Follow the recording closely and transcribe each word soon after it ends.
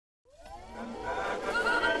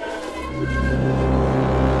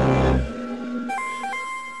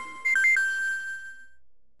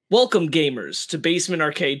Welcome, gamers, to Basement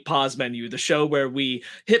Arcade Pause Menu, the show where we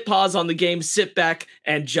hit pause on the game, sit back,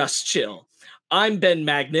 and just chill. I'm Ben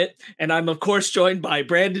Magnet, and I'm, of course, joined by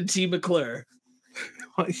Brandon T. McClure.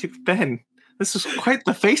 Well, Ben, this is quite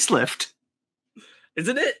the facelift.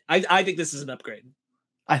 Isn't it? I think this is an upgrade.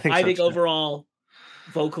 I think so overall,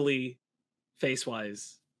 vocally,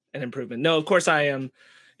 face-wise, an improvement. No, of course I am.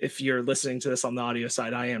 If you're listening to this on the audio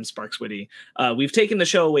side, I am Sparks Witty. We've taken the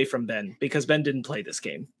show away from Ben because Ben didn't play this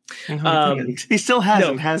game. He still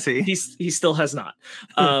hasn't, has he? He still has not.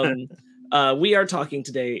 We are talking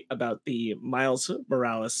today about the Miles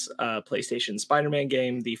Morales PlayStation Spider-Man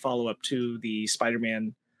game, the follow-up to the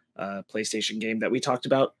Spider-Man PlayStation game that we talked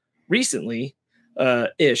about recently,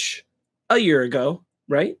 ish, a year ago,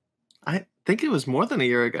 right? I think it was more than a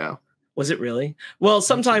year ago. Was it really? Well,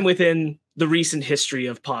 sometime within the recent history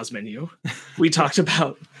of Pause Menu, we talked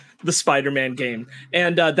about the Spider-Man game,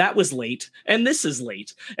 and that was late, and this is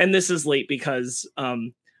late, and this is late because,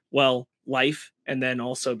 well, life, and then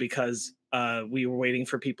also because we were waiting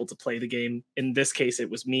for people to play the game. In this case, it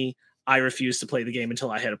was me. I refused to play the game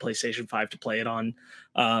until I had a PlayStation 5 to play it on.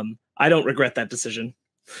 I don't regret that decision.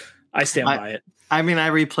 I stand by it. I mean, I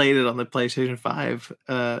replayed it on the PlayStation 5.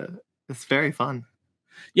 It's very fun.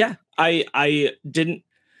 Yeah, I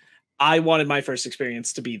wanted my first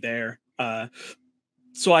experience to be there.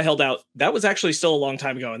 So I held out. That was actually still a long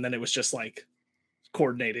time ago. And then it was just like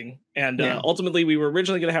coordinating. And ultimately we were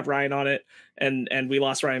originally going to have Ryan on it. And we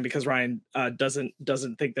lost Ryan because Ryan doesn't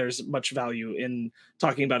think there's much value in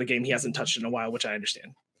talking about a game he hasn't touched in a while, which I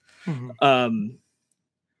understand. Mm-hmm.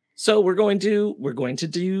 So we're going to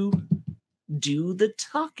do the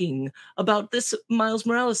talking about this Miles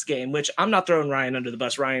Morales game, which I'm not throwing Ryan under the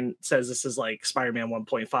bus. Ryan says this is like Spider-Man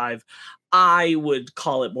 1.5. I would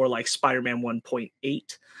call it more like Spider-Man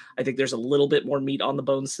 1.8. I think there's a little bit more meat on the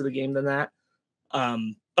bones to the game than that.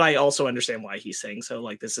 But I also understand why he's saying so.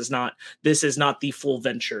 Like this is not the full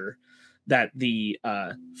venture that the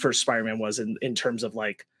first Spider-Man was in terms of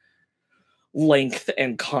like length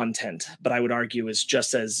and content, but I would argue is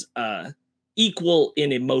just as equal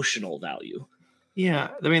in emotional value. Yeah,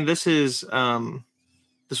 I mean, this was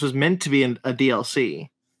meant to be a DLC,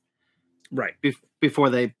 right? Before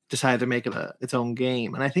they decided to make it its own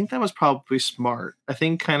game, and I think that was probably smart. I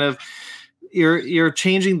think kind of you're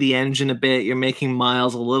changing the engine a bit. You're making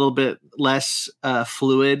Miles a little bit less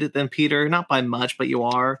fluid than Peter, not by much, but you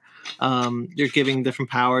are. You're giving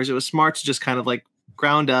different powers. It was smart to just kind of like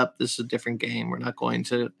ground up. This is a different game. We're not going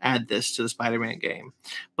to add this to the Spider-Man game,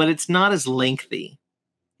 but it's not as lengthy.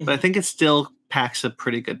 But I think it still packs a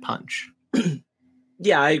pretty good punch.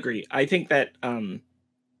 Yeah, I agree. I think that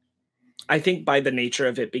I think by the nature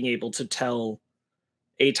of it being able to tell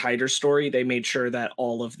a tighter story, they made sure that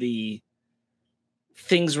all of the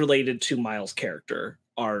things related to Miles' character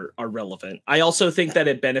are relevant. I also think that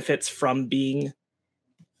it benefits from being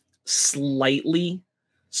slightly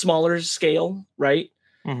smaller scale, right?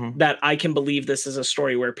 Mm-hmm. That I can believe this is a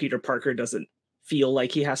story where Peter Parker doesn't feel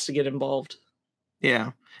like he has to get involved.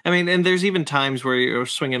 Yeah. I mean, and there's even times where you're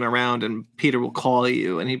swinging around and Peter will call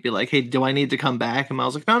you and he'd be like, hey, do I need to come back? And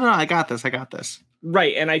Miles like, no, I got this.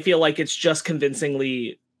 Right. And I feel like it's just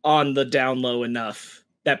convincingly on the down low enough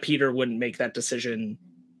that Peter wouldn't make that decision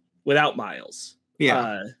without Miles.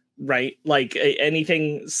 Yeah. Right. Like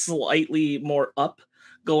anything slightly more up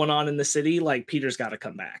going on in the city, like Peter's got to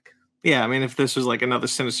come back. Yeah, I mean, if this was like another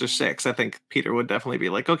Sinister Six, I think Peter would definitely be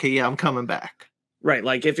like, okay, yeah, I'm coming back. Right,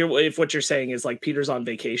 like if what you're saying is like Peter's on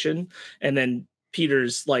vacation, and then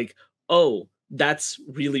Peter's like, oh, that's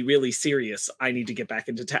really, really serious. I need to get back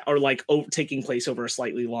into town, or like taking place over a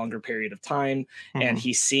slightly longer period of time, and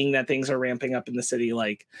he's seeing that things are ramping up in the city.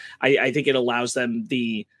 Like, I think it allows them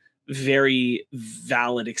the very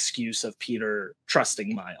valid excuse of Peter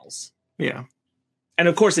trusting Miles. Yeah. And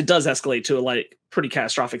of course, it does escalate to a like pretty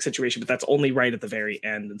catastrophic situation, but that's only right at the very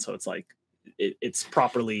end, and so it's like it's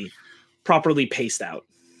properly paced out.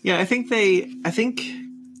 Yeah, I think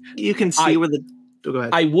you can see where the. Oh, go ahead.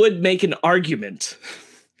 I would make an argument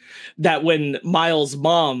that when Miles'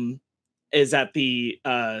 mom is at the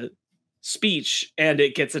speech and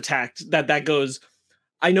it gets attacked, that goes.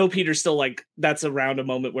 I know Peter's still like, that's around a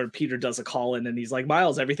moment where Peter does a call in and he's like,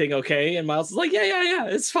 Miles, everything okay? And Miles is like, yeah,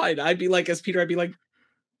 it's fine. I'd be like, as Peter, I'd be like,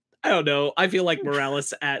 I don't know. I feel like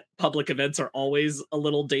Morales at public events are always a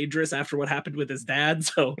little dangerous after what happened with his dad.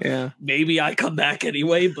 So maybe I come back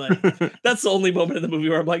anyway, but that's the only moment in the movie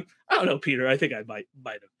where I'm like, I don't know, Peter. I think I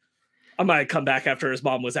might come back after his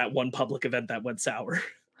mom was at one public event that went sour.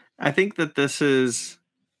 I think that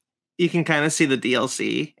you can kind of see the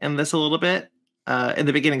DLC in this a little bit. In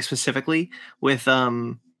the beginning specifically with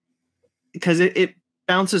because it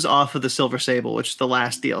bounces off of the Silver Sable, which is the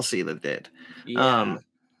last DLC that did. Yeah.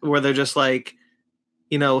 Where they're just like,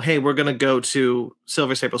 you know, hey, we're gonna go to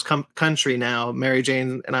Silver Sable's country now. Mary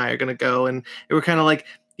Jane and I are gonna go, and we're kind of like,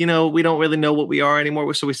 you know, we don't really know what we are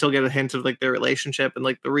anymore, so we still get a hint of like their relationship, and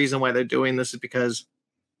like the reason why they're doing this is because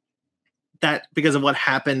of what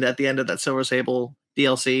happened at the end of that Silver Sable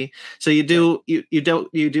DLC. So you do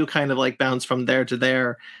you do kind of like bounce from there to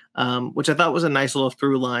there, which I thought was a nice little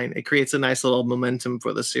through line. It creates a nice little momentum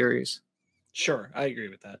for the series. Sure, I agree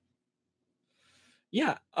with that.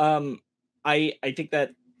 Yeah, I think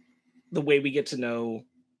that the way we get to know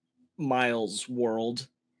Miles' world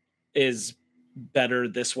is better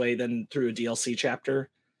this way than through a DLC chapter,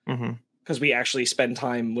 because we actually spend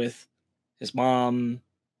time with his mom,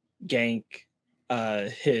 Gank,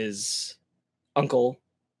 his uncle,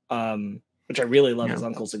 which I really love his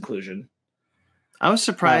uncle's inclusion. I was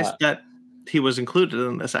surprised that he was included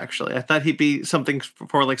in this, actually. I thought he'd be something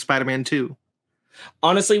for like Spider-Man 2.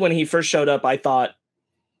 Honestly, when he first showed up, I thought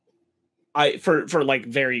for like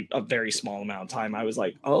a very small amount of time, I was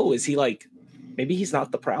like, oh, is he like, maybe he's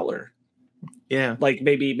not the Prowler. Yeah. Like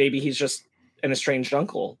maybe he's just an estranged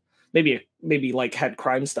uncle. Maybe like had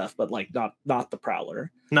crime stuff, but like not the Prowler.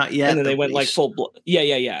 Not yet. And then they went like full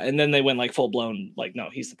yeah. And then they went like full blown, like, no,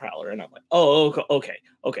 he's the Prowler. And I'm like, oh, okay.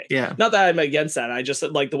 Yeah. Not that I'm against that. I just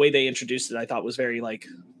like the way they introduced it, I thought was very like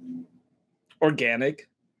organic.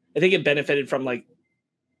 I think it benefited from like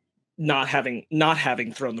not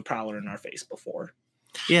having thrown the Prowler in our face before.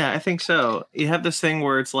 Yeah, I think so. You have this thing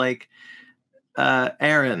where it's like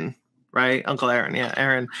Aaron, right? Uncle Aaron. Yeah,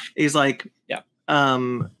 Aaron. He's like, yeah.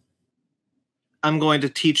 I'm going to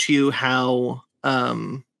teach you how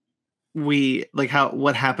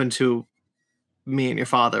what happened to me and your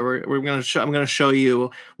father. I'm going to show you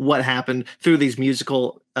what happened through these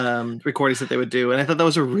musical recordings that they would do. And I thought that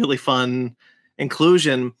was a really fun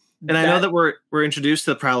inclusion. And I know that we're introduced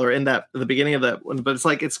to the Prowler in the beginning of that one, but it's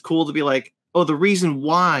like, it's cool to be like, oh, the reason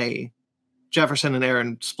why Jefferson and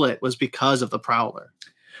Aaron split was because of the Prowler.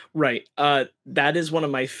 Right. That is one of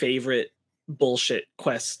my favorite bullshit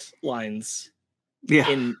quest lines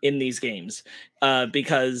in these games.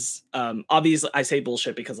 Because obviously I say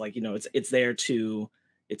bullshit because, like, you know, it's there to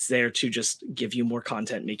just give you more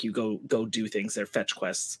content, make you go do things. They're fetch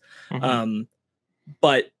quests.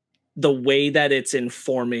 But the way that it's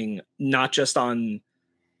informing not just on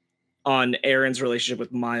Aaron's relationship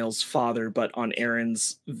with Miles' father, but on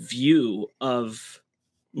Aaron's view of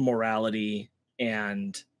morality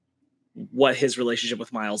and what his relationship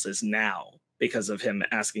with Miles is now because of him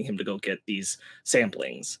asking him to go get these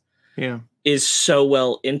samplings, is so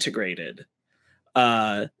well integrated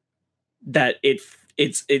that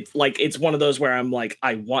it's like, it's one of those where I'm like,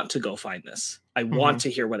 I want to go find this. I want to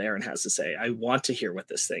hear what Aaron has to say. I want to hear what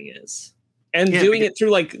this thing is. And doing it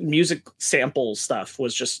through like music sample stuff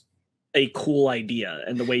was just a cool idea,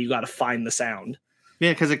 and the way you got to find the sound.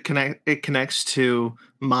 Yeah, because it connects to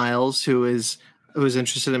Miles, who is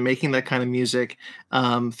interested in making that kind of music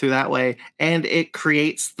through that way, and it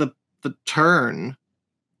creates the turn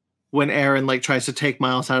when Aaron like tries to take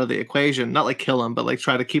Miles out of the equation, not like kill him, but like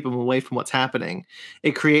try to keep him away from what's happening.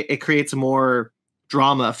 It creates more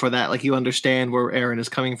drama for that. Like, you understand where Aaron is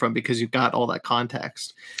coming from because you've got all that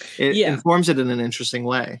context. It informs it in an interesting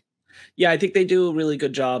way. Yeah, I think they do a really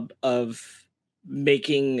good job of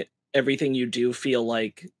making everything you do feel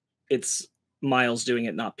like it's Miles doing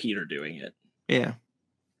it, not Peter doing it. Yeah.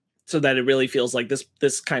 So that it really feels like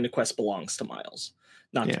this kind of quest belongs to Miles,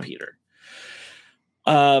 not to Peter.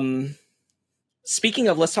 Speaking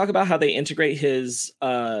of, let's talk about how they integrate his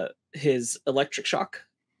electric shock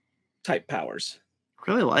type powers.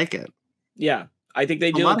 Really like it. Yeah, I think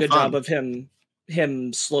they do a good job of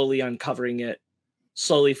him slowly uncovering it,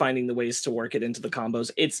 slowly finding the ways to work it into the combos.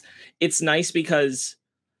 It's nice because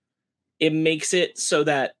it makes it so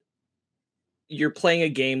that you're playing a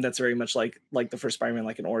game that's very much like the first Spider-Man,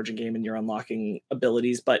 like an origin game, and you're unlocking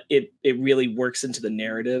abilities, but it really works into the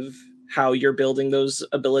narrative, how you're building those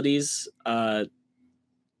abilities.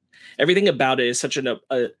 Everything about it is such an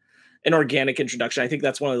organic introduction. I think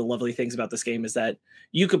that's one of the lovely things about this game, is that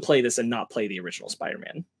you could play this and not play the original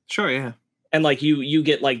Spider-Man. Sure, yeah. And like you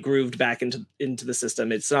get like grooved back into the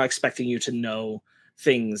system. It's not expecting you to know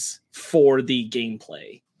things for the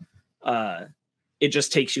gameplay. It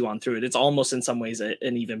just takes you on through it. It's almost in some ways an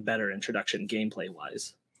even better introduction gameplay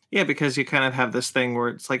wise. Yeah, because you kind of have this thing where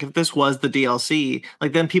it's like, if this was the DLC,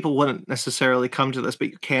 like, then people wouldn't necessarily come to this, but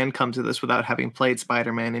you can come to this without having played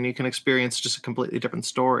Spider-Man, and you can experience just a completely different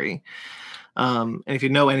story. And if you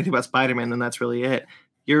know anything about Spider-Man, then that's really it.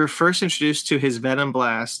 You're first introduced to his Venom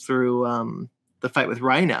Blast through the fight with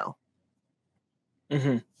Rhino.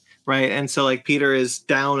 Mm-hmm. Right. And so like Peter is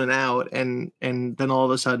down and out, and then all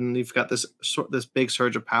of a sudden you've got this big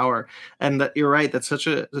surge of power. And that you're right, that's such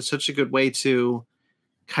a good way to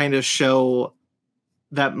kind of show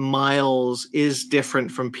that Miles is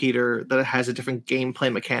different from Peter, that it has a different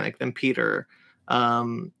gameplay mechanic than Peter,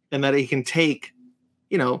 and that he can take,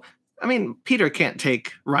 I mean, Peter can't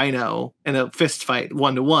take Rhino in a fist fight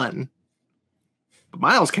 1-to-1, but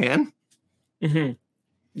Miles can. Mm-hmm.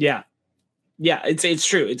 Yeah. Yeah, it's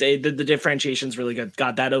true. The differentiation's really good.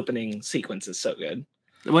 God, that opening sequence is so good.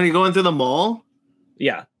 When you're going through the mall?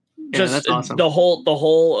 Yeah. Just that's awesome. The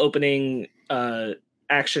whole opening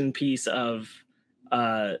action piece of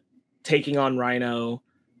taking on Rhino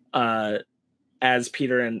as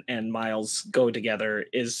Peter and Miles go together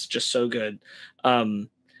is just so good.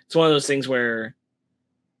 It's one of those things where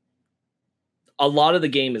a lot of the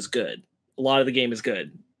game is good.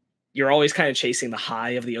 You're always kind of chasing the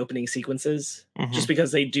high of the opening sequences, just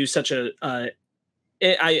because they do such a.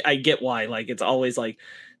 I get why. Like, it's always like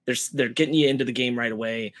they're getting you into the game right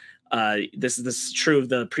away. This is true of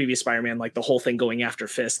the previous Spider-Man. Like the whole thing going after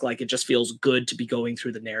Fisk, like it just feels good to be going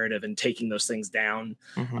through the narrative and taking those things down.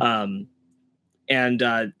 And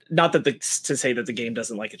not that to say that the game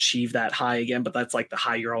doesn't like achieve that high again, but that's like the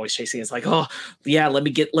high you're always chasing. It's like, oh yeah, let me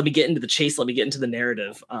get into the chase, let me get into the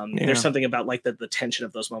narrative. There's something about like the tension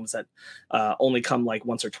of those moments that only come like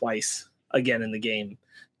once or twice again in the game.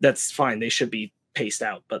 That's fine, they should be paced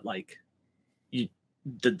out, but like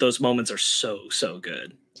those moments are so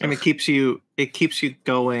good. And it keeps you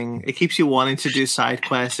going. It keeps you wanting to do side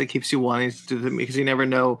quests. It keeps you wanting to do them because you never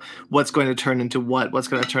know what's going to turn into what's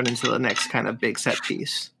going to turn into the next kind of big set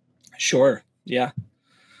piece. Sure. Yeah.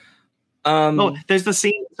 There's the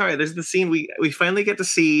scene. Sorry, there's the scene we finally get to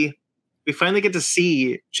see. We finally get to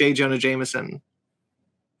see J. Jonah Jameson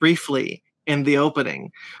briefly in the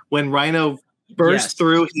opening when Rhino bursts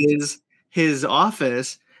through his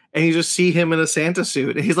office, and you just see him in a Santa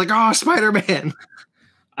suit, and he's like, "Oh, Spider-Man!"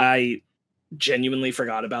 I genuinely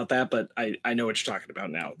forgot about that, but I know what you're talking about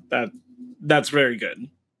now. That's very good.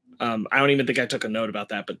 I don't even think I took a note about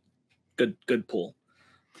that, but good pull.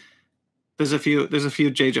 There's a few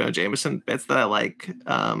J. Jonah Jameson bits that I like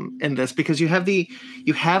in this, because you have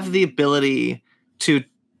the ability to.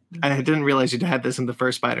 I didn't realize you had this in the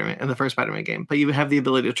first Spider-Man game, but you have the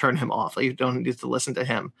ability to turn him off. Like, you don't need to listen to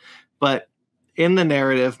him. But in the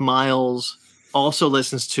narrative, Miles also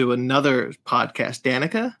listens to another podcast,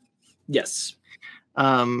 Danica. Yes.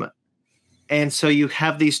 And so you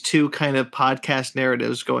have these two kind of podcast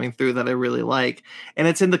narratives going through that I really like. And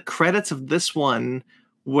it's in the credits of this one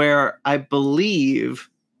where I believe,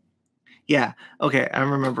 I'm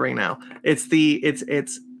remembering now.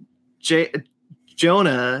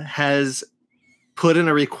 Jonah has put in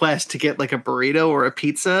a request to get like a burrito or a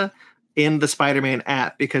pizza in the Spider-Man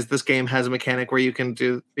app, because this game has a mechanic where you can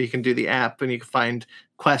do the app and you can find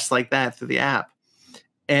quests like that through the app.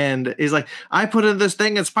 And he's like, I put in this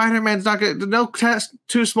thing and Spider-Man's not gonna, no test,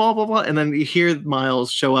 too small, blah, blah. And then you hear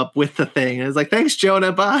Miles show up with the thing. And it's like, thanks,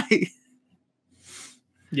 Jonah, bye.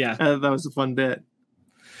 Yeah. That was a fun bit.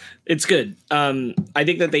 It's good. I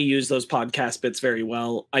think that they use those podcast bits very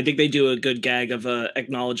well. I think they do a good gag of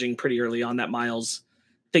acknowledging pretty early on that Miles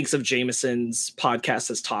thinks of Jameson's podcast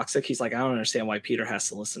as toxic. He's like, I don't understand why Peter has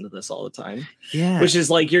to listen to this all the time. Yeah. Which is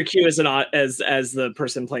like your cue as the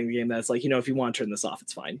person playing the game that's like, if you want to turn this off,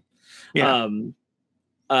 it's fine. Yeah.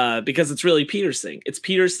 Because it's really Peter's thing. It's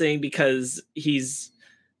Peter's thing because he's,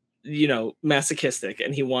 masochistic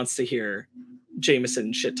and he wants to hear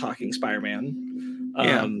Jameson shit talking Spider-Man.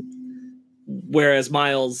 Whereas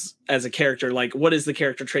Miles as a character, like, what is the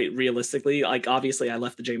character trait realistically? Like, obviously I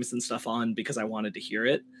left the Jameson stuff on because I wanted to hear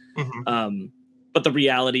it. But the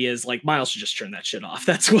reality is, like, Miles should just turn that shit off.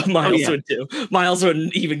 That's what Miles would do. Miles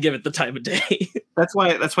wouldn't even give it the time of day. That's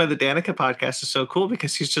why the Danica podcast is so cool,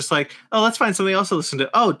 because he's just like, oh, let's find something else to listen to.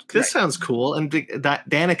 Oh, this sounds cool. And that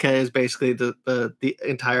Danica is basically the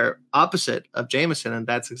entire opposite of Jameson, and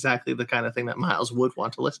that's exactly the kind of thing that Miles would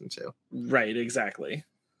want to listen to. Right, exactly.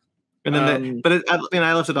 And then,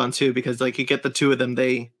 I left it on too, because like you get the two of them,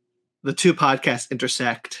 the two podcasts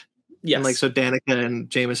intersect. Yes. And like, so Danica and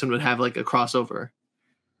Jameson would have like a crossover.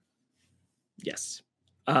 Yes.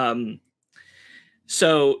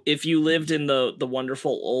 So if you lived in the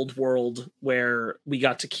wonderful old world where we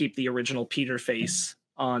got to keep the original Peter face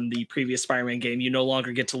on the previous Spider-Man game, you no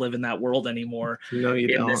longer get to live in that world anymore. No, you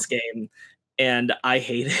don't. This game. And I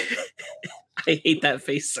hate it. I hate that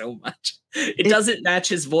face so much. It doesn't match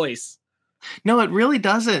his voice. No, it really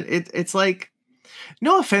doesn't. It's like,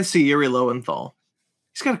 no offense to Yuri Lowenthal.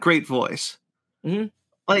 He's got a great voice. Mm-hmm.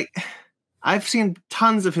 Like, I've seen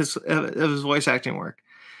tons of his voice acting work.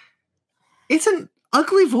 It's an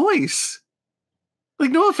ugly voice.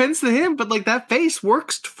 Like, no offense to him, but like that face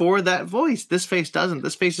works for that voice. This face doesn't.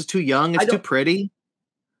 This face is too young. It's too pretty.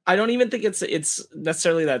 I don't even think it's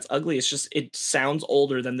necessarily that it's ugly. It's just it sounds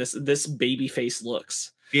older than this baby face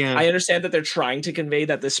looks. Yeah. I understand that they're trying to convey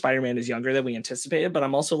that this Spider-Man is younger than we anticipated, but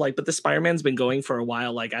I'm also like, but the Spider-Man's been going for a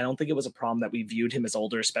while. Like, I don't think it was a problem that we viewed him as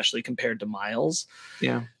older, especially compared to Miles.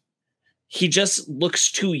 Yeah. He just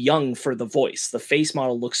looks too young for the voice. The face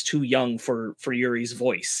model looks too young for Yuri's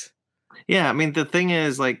voice. Yeah, I mean, the thing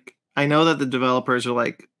is, like, I know that the developers are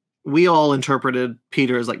like, we all interpreted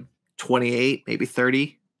Peter as like 28, maybe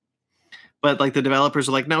 30. But like the developers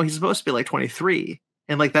are like, no, he's supposed to be like 23.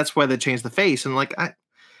 And like that's why they changed the face. And like I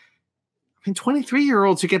mean,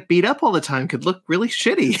 23-year-olds who get beat up all the time could look really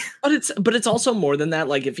shitty. But it's also more than that.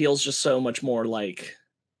 Like, it feels just so much more like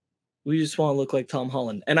we just want to look like Tom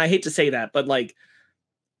Holland. And I hate to say that, but like,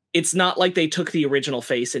 it's not like they took the original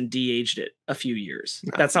face and de-aged it a few years.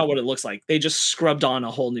 No. That's not what it looks like. They just scrubbed on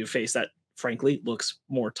a whole new face that, frankly, looks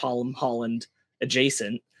more Tom Holland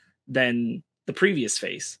adjacent than the previous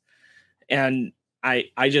face. And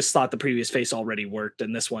I just thought the previous face already worked,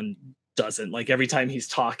 and this one doesn't. Like, every time he's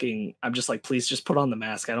talking, I'm just like, please just put on the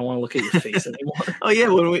mask. I don't want to look at your face anymore. Oh yeah,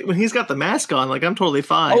 when he's got the mask on, like, I'm totally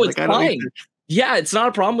fine. Oh, it's like, fine. Yeah, it's not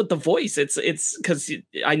a problem with the voice. It's because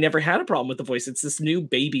I never had a problem with the voice. It's this new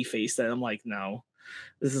baby face that I'm like, no,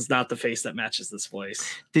 this is not the face that matches this voice.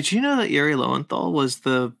 Did you know that Yuri Lowenthal was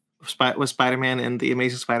Spider-Man in the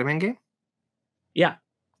Amazing Spider-Man game? Yeah.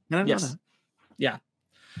 I didn't know that. Yeah.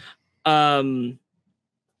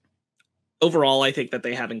 Overall, I think that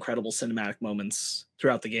they have incredible cinematic moments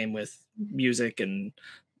throughout the game with music and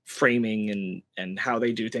framing and how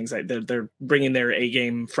they do things. Like they're bringing their A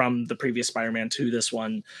game from the previous Spider-Man to this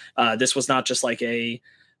one. This was not just like a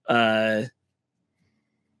cash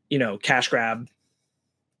grab.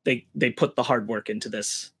 They put the hard work into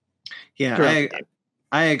this. Yeah,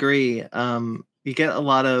 I agree. You get a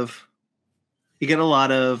lot of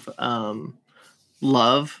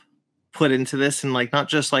love put into this, and like not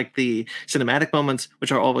just like the cinematic moments,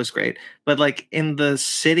 which are always great, but like in the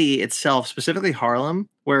city itself, specifically Harlem,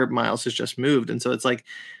 where Miles has just moved. And so it's like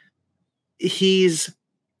he's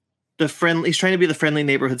trying to be the friendly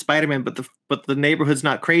neighborhood Spider-Man, but the neighborhood's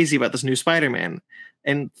not crazy about this new Spider-Man.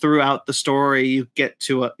 And throughout the story, you get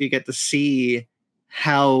to see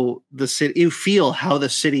how the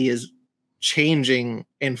city is changing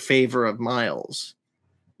in favor of Miles.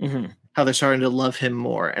 Mm-hmm. How they're starting to love him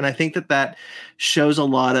more. And I think that shows a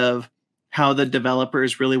lot of how the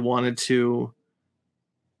developers really wanted to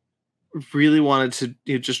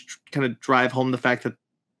just kind of drive home the fact that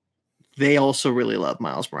they also really love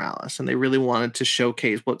Miles Morales, and they really wanted to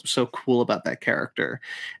showcase what's so cool about that character.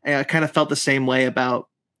 And I kind of felt the same way about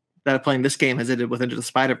that playing this game as I did with Into the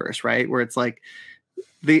Spider-Verse, right? Where it's like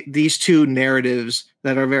these two narratives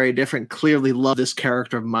that are very different clearly love this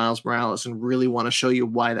character of Miles Morales and really want to show you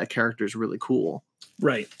why that character is really cool.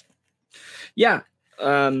 Right. Yeah.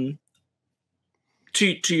 To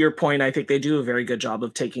your point, I think they do a very good job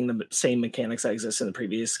of taking the same mechanics that exist in the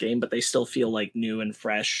previous game, but they still feel like new and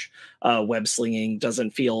fresh. Web slinging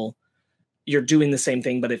doesn't feel you're doing the same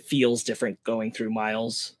thing, but it feels different going through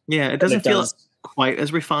Miles. Yeah, it doesn't feel quite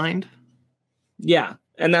as refined. Yeah,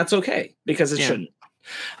 and that's okay because it shouldn't.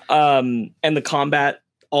 And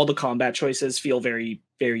all the combat choices feel very,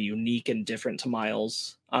 very unique and different to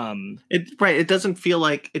Miles. It doesn't feel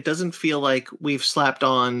like we've slapped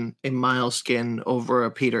on a Miles skin over a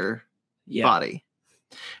Peter body.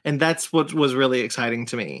 And that's what was really exciting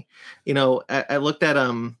to me. You know, I looked at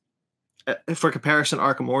for comparison,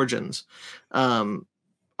 Arkham Origins.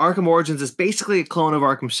 Arkham Origins is basically a clone of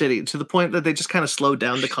Arkham City, to the point that they just kind of slowed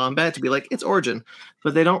down the combat to be like, it's Origin.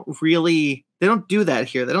 But they don't do that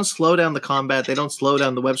here. They don't slow down the combat. They don't slow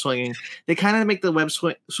down the web swinging. They kind of make the web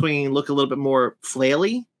swinging look a little bit more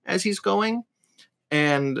flaily as he's going.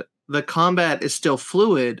 And the combat is still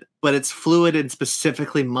fluid, but it's fluid in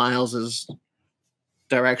specifically Miles's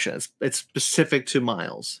direction. It's specific to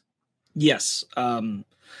Miles. Yes. I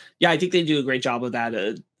think they do a great job of that.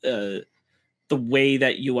 The way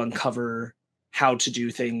that you uncover how to do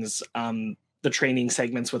things, the training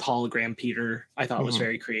segments with Hologram Peter, I thought was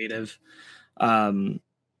very creative. The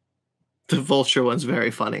Vulture one's very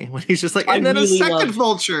funny when he's just like, and then a second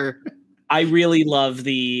Vulture. I really love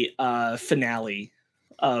the finale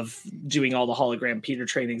of doing all the Hologram Peter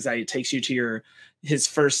trainings. That it takes you to his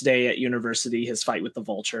first day at university, his fight with the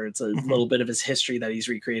Vulture. It's a little bit of his history that he's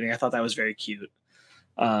recreating. I thought that was very cute.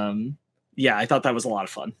 I thought that was a lot of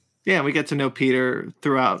fun. Yeah, we get to know Peter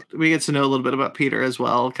throughout. We get to know a little bit about Peter as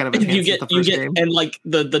well. Kind of And enhances the first game. and like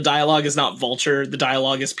the dialogue is not Vulture. The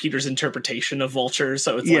dialogue is Peter's interpretation of Vulture.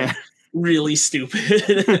 So it's like really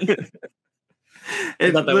stupid.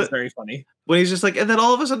 I thought that was very funny. When he's just like, and then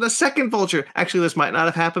all of a sudden, the second Vulture. Actually, this might not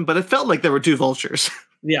have happened, but it felt like there were two Vultures.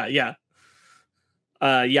 Yeah.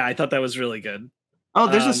 I thought that was really good. Oh,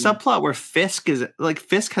 there's a subplot where Fisk has a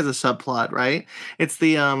subplot, right? It's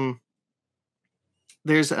the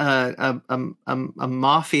there's a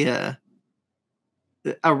mafia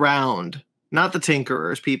around, not the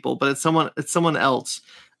Tinkerers people, but it's someone else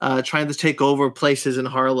trying to take over places in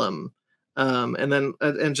Harlem,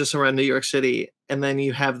 and just around New York City. And then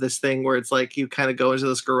you have this thing where it's like you kind of go into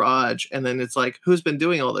this garage, and then it's like, who's been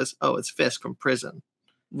doing all this? Oh, it's Fisk from prison.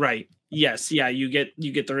 Right. Yes. Yeah. You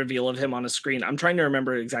get the reveal of him on a screen. I'm trying to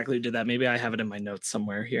remember exactly who did that. Maybe I have it in my notes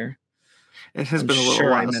somewhere here. It has been a little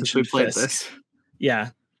while since we played this. Yeah.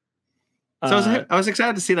 So I was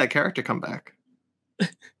excited to see that character come back.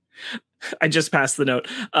 I just passed the note.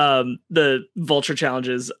 The Vulture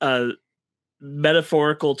challenges,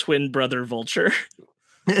 metaphorical twin brother Vulture.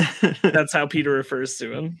 That's how Peter refers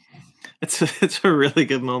to him. It's a really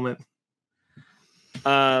good moment.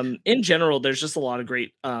 In general, there's just a lot of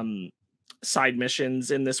great side missions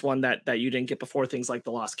in this one that you didn't get before. Things like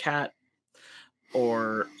the Lost Cat,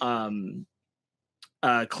 or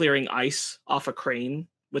clearing ice off a crane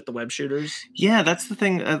with the web shooters. Yeah, that's the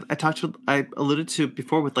thing I alluded to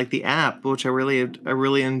before with like the app, which I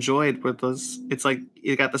really enjoyed. With those, it's like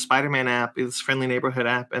you got the Spider-Man app, this friendly neighborhood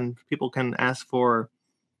app, and people can ask for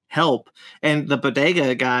help. And the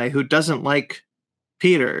bodega guy who doesn't like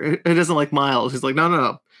Peter, who doesn't like Miles, he's like,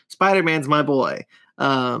 no, Spider-Man's my boy.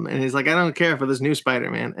 And he's like, I don't care for this new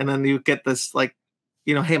Spider-Man. And then you get this like,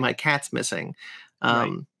 hey, my cat's missing,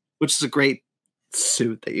 right. Which is a great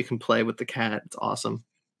suit that you can play with the cat. It's awesome.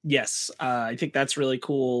 Yes, I think that's really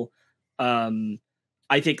cool. I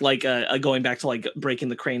think like going back to like breaking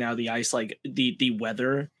the crane out of the ice, like the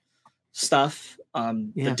weather stuff,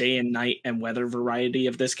 the day and night and weather variety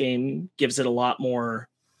of this game gives it a lot more.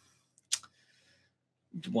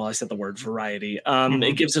 Well, I said the word variety.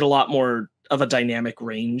 It gives it a lot more of a dynamic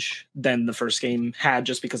range than the first game had,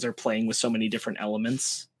 just because they're playing with so many different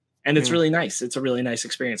elements, and it's really nice. It's a really nice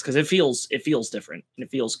experience because it feels different and it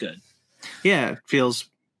feels good. Yeah, it feels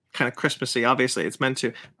kind of Christmassy. Obviously, it's meant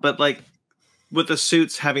to, but like with the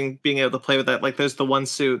suits being able to play with that, like there's the one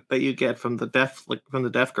suit that you get from the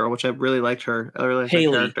deaf girl, which I really liked her. I really liked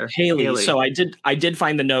her character, Haley. So I did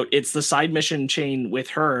find the note. It's the side mission chain with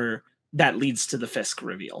her that leads to the Fisk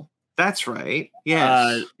reveal. That's right.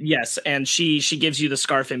 Yes. Yes. And she gives you the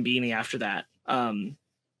scarf and beanie after that. Fun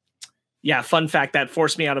fact, that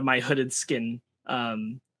forced me out of my hooded skin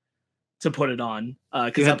to put it on.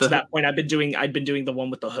 Because up to that point I'd been doing the one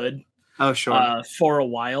with the hood. Oh, sure. For a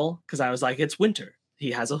while, because I was like, it's winter.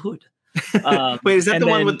 He has a hood. Wait, is that the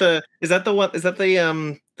one with the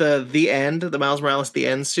end, the Miles Morales the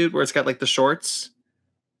end suit where it's got like the shorts?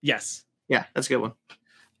 Yes. Yeah, that's a good one.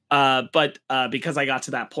 But because I got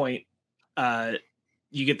to that point,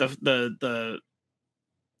 you get the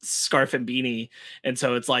scarf and beanie, and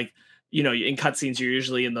so it's like, in cutscenes you're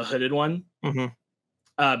usually in the hooded one. Mm-hmm.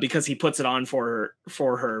 Because he puts it on for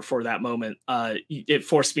her for that moment. It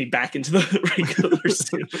forced me back into the regular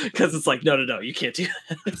suit, because it's like, no, you can't do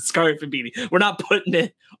that. Scarf and beanie. We're not putting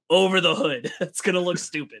it over the hood. It's gonna look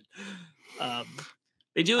stupid.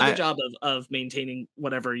 They do a good job of maintaining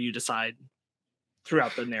whatever you decide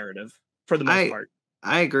throughout the narrative for the most part.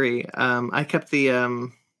 I agree. I kept the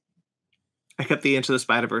Into the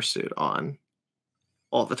Spider-Verse suit on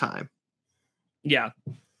all the time. Yeah.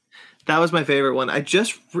 That was my favorite one. I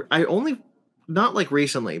only, not like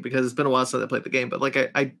recently, because it's been a while since I played the game, but like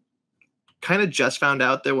I kind of just found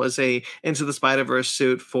out there was a Into the Spider-Verse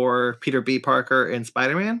suit for Peter B. Parker in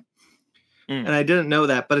Spider-Man. And I didn't know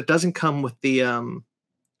that, but it doesn't come with the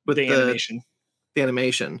animation. The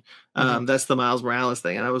animation. That's the Miles Morales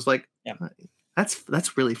thing. And I was like,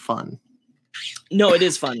 that's really fun. No, it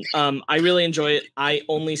is fun. I really enjoy it. I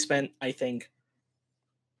only spent, I think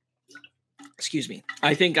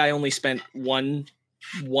I only spent one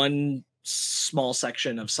small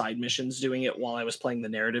section of side missions doing it while I was playing the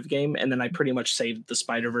narrative game, and then I pretty much saved the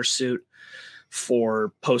Spider-Verse suit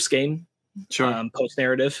for post game, post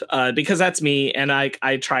narrative, because that's me, and I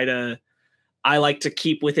like to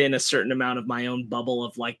keep within a certain amount of my own bubble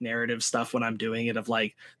of like narrative stuff when I'm doing it. Of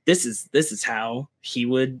like, this is how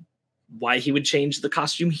why he would change the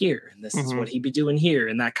costume here, and this is what he'd be doing here,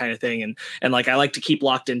 and that kind of thing. And like, I like to keep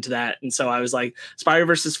locked into that. And so I was like,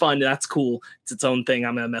 Spider-Verse is fun. That's cool. It's its own thing.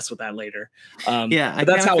 I'm going to mess with that later. But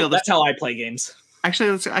that's how I play games.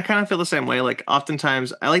 Actually, I kind of feel the same way. Like,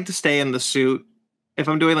 oftentimes, I like to stay in the suit. If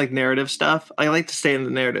I'm doing like narrative stuff, I like to stay in the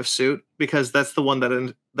narrative suit because that's the one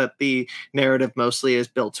that the narrative mostly is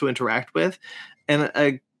built to interact with. And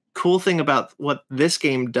a cool thing about what this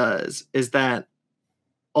game does is that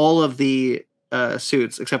all of the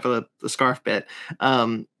suits, except for the scarf bit,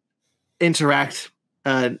 interact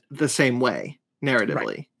the same way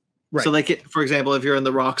narratively. Right. So, like, for example, if you're in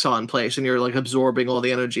the Roxxon place and you're like absorbing all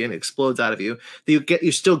the energy and it explodes out of you,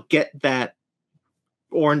 you still get that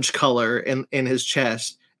orange color in his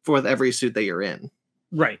chest for every suit that you're in.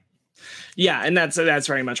 Right. Yeah, and that's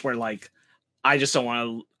very much where like I don't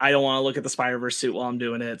want to look at the Spider-Verse suit while I'm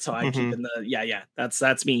doing it, so I keep in the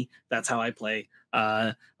that's me. That's how I play.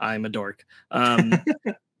 I'm a dork. But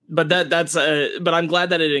but I'm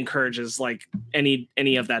glad that it encourages like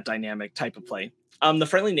any of that dynamic type of play. The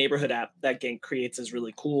friendly neighborhood app that game creates is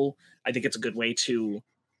really cool. I think it's a good way to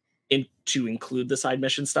include the side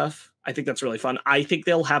mission stuff. I think that's really fun. I think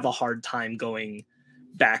they'll have a hard time going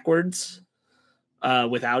backwards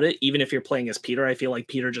without it. Even if you're playing as Peter, I feel like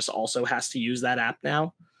Peter just also has to use that app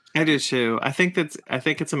now. I do too. I think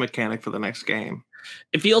it's a mechanic for the next game.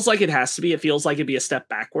 It feels like it has to be. It feels like it'd be a step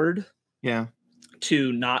backward. Yeah.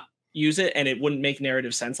 To not use it, and it wouldn't make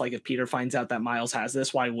narrative sense. Like if Peter finds out that Miles has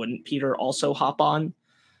this, why wouldn't Peter also hop on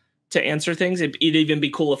to answer things? It'd even be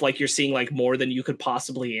cool if like you're seeing like more than you could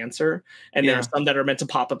possibly answer, and there are some that are meant to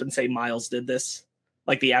pop up and say Miles did this.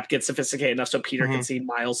 Like the app gets sophisticated enough so Peter can see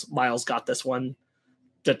Miles got this one.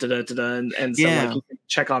 And so like you can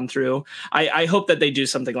check on through. I hope that they do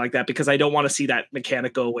something like that because I don't want to see that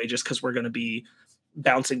mechanic go away just because we're going to be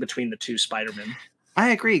bouncing between the two Spider-Men.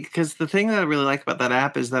 I agree, because the thing that I really like about that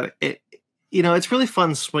app is that it's really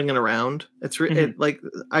fun swinging around.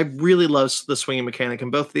 I really love the swinging mechanic in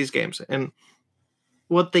both of these games. And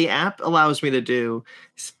what the app allows me to do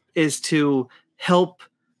is to help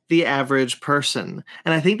the average person.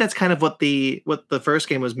 And I think that's kind of what the first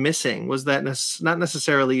game was missing, was that not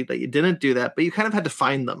necessarily that you didn't do that, but you kind of had to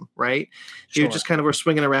find them, right? Sure. You just kind of were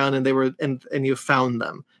swinging around and they were, and you found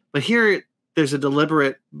them. But here, there's a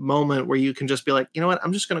deliberate moment where you can just be like, you know what,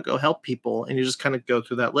 I'm just going to go help people. And you just kind of go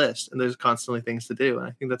through that list and there's constantly things to do. And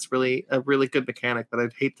I think that's really a really good mechanic that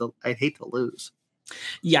I'd hate to lose.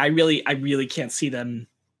 Yeah. I really can't see them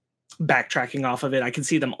backtracking off of it. I can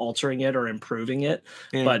see them altering it or improving it,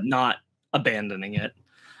 but not abandoning it.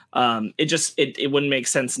 It wouldn't make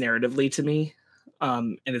sense narratively to me.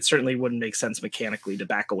 And it certainly wouldn't make sense mechanically to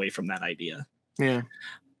back away from that idea. Yeah.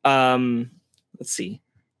 Let's see.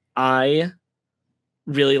 I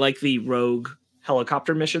really like the rogue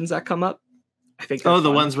helicopter missions that come up. I think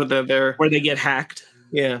the ones with where they get hacked.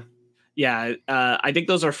 Yeah. I think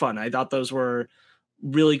those are fun. I thought those were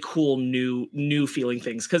really cool new feeling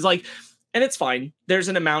things, because like, and it's fine, there's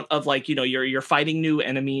an amount of like, you're fighting new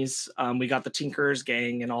enemies. We got the Tinker's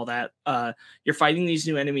gang and all that. You're fighting these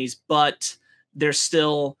new enemies, but there's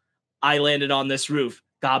still, I landed on this roof,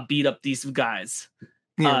 got beat up these guys.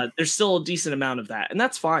 There's still a decent amount of that, and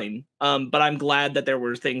that's fine. But I'm glad that there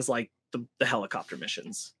were things like the helicopter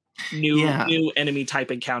missions, new enemy type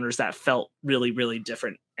encounters that felt really, really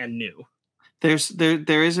different and new. There's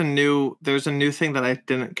a new thing that I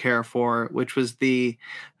didn't care for, which was I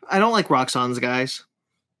don't like Roxxon's guys.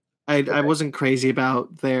 I wasn't crazy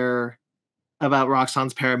about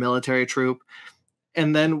Roxxon's paramilitary troop.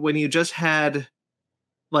 And then when you just had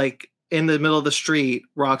like in the middle of the street,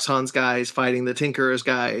 Roxxon's guys fighting the Tinkerer's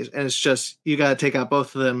guys, and it's just, you got to take out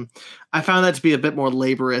both of them. I found that to be a bit more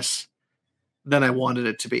laborious than I wanted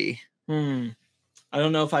it to be. I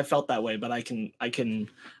don't know if I felt that way, but I can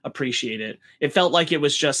appreciate it. It felt like it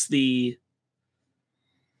was just the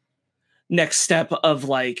next step of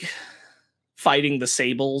like fighting the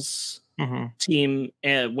Sables team,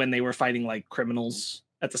 and when they were fighting like criminals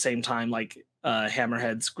at the same time, like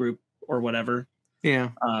Hammerhead's group or whatever. Yeah.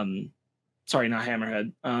 Sorry, not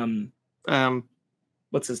Hammerhead.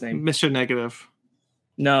 What's his name? Mr. Negative.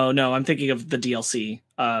 No, I'm thinking of the DLC.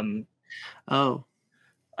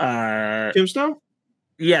 Tombstone?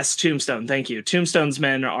 Yes, Tombstone. Thank you. Tombstone's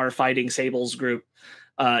men are fighting Sable's group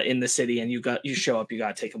in the city, and you show up, you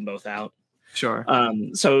got to take them both out. Sure.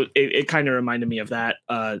 So it kind of reminded me of that.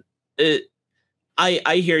 I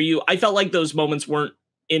hear you. I felt like those moments weren't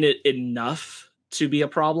in it enough to be a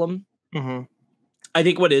problem. I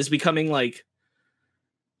think what is becoming like,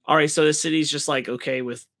 all right, so the city's just like okay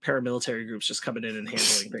with paramilitary groups just coming in and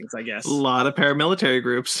handling things, I guess. A lot of paramilitary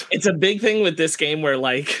groups. It's a big thing with this game where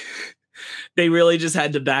like they really just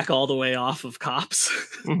had to back all the way off of cops.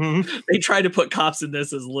 They tried to put cops in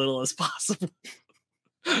this as little as possible.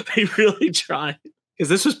 They really tried. Because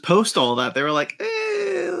this was post all that. They were like,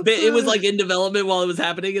 it was like in development while it was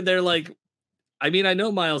happening, and they're like, I mean, I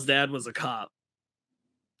know Miles' dad was a cop.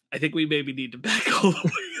 I think we maybe need to back all the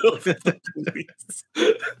way over the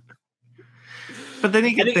police. But then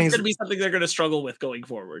you I get think things. it's gonna be something they're gonna struggle with going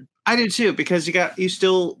forward. I do too, because you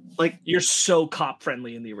still like you're so cop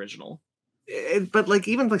friendly in the original. But like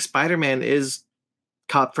even like Spider-Man is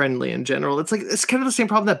cop friendly in general. It's like it's kind of the same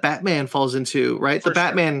problem that Batman falls into, right? The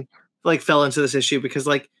Batman like fell into this issue because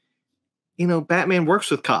like Batman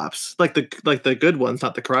works with cops, like the good ones,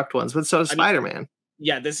 not the corrupt ones, but so does Spider-Man.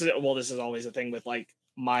 Yeah, this is always a thing with like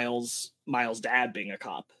Miles' dad being a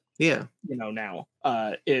cop. Yeah. Now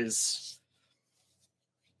is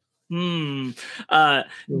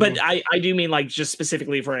but I do mean like just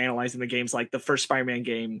specifically for analyzing the games, like the first Spider-Man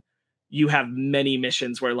game, you have many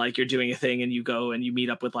missions where like you're doing a thing and you go and you meet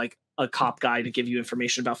up with like a cop guy to give you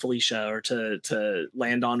information about Felicia or to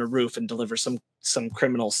land on a roof and deliver some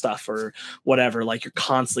criminal stuff or whatever. Like you're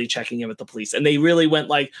constantly checking in with the police, and they really went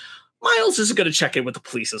like, Miles isn't going to check in with the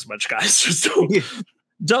police as much, guys. Just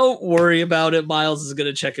don't worry about it. Miles is going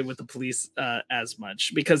to check in with the police as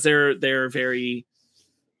much because they're very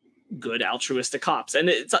good altruistic cops, and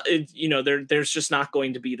there's just not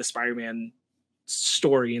going to be the Spider-Man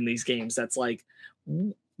story in these games that's like,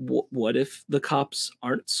 what if the cops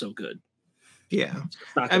aren't so good? Yeah, it's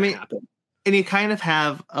not gonna happen. And you kind of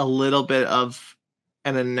have a little bit of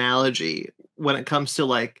an analogy when it comes to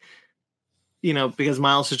like, because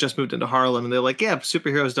Miles has just moved into Harlem, and they're like, yeah,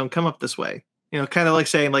 superheroes don't come up this way. Kind of like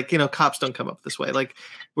saying like, cops don't come up this way. Like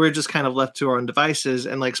we're just kind of left to our own devices,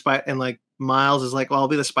 and like Miles is like, well, I'll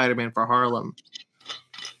be the Spider-Man for Harlem,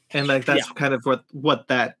 and like that's kind of what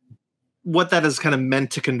that is kind of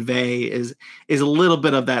meant to convey is a little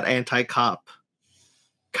bit of that anti-cop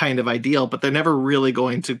kind of ideal, but they're never really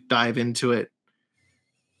going to dive into it,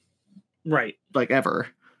 right? Like ever,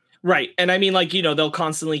 right? And I mean, like they'll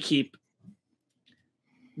constantly keep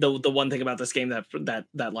the one thing about this game that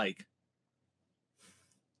like.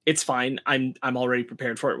 It's fine. I'm already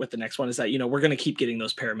prepared for it with the next one is that, we're going to keep getting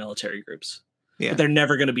those paramilitary groups, but they're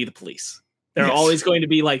never going to be the police. They're always going to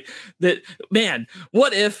be like that. Man,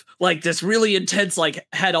 what if like this really intense, like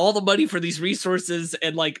had all the money for these resources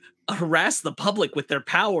and like harass the public with their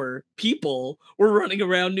power people were running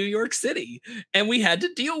around New York City and we had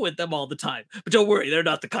to deal with them all the time. But don't worry, they're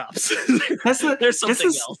not the cops. There's something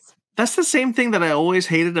else. That's the same thing that I always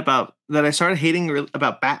hated that I started hating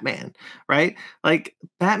about Batman, right? Like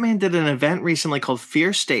Batman did an event recently called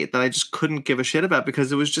Fear State that I just couldn't give a shit about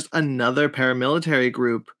because it was just another paramilitary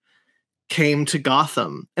group came to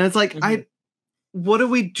Gotham. And it's like, what are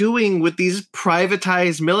we doing with these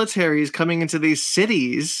privatized militaries coming into these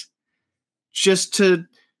cities just to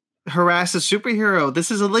harass a superhero? This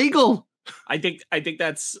is illegal. I think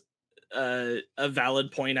that's a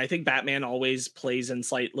valid point. I think Batman always plays in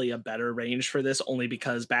slightly a better range for this, only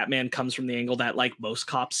because Batman comes from the angle that like most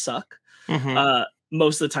cops suck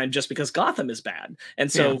most of the time just because Gotham is bad.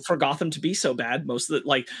 And so for Gotham to be so bad, most of the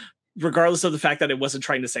like, regardless of the fact that it wasn't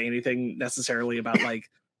trying to say anything necessarily about like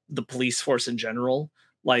the police force in general,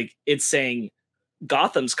 like it's saying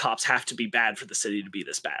Gotham's cops have to be bad for the city to be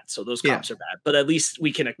this bad. So those cops are bad, but at least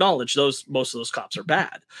we can acknowledge most of those cops are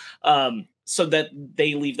bad. So that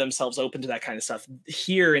they leave themselves open to that kind of stuff.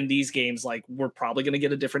 Here in these games, like we're probably going to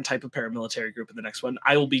get a different type of paramilitary group in the next one.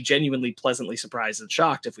 I will be genuinely pleasantly surprised and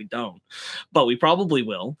shocked if we don't, but we probably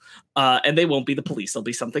will. And they won't be the police. They'll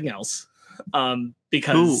be something else.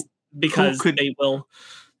 Because they will.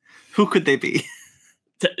 Who could they be?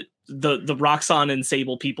 The Roxxon and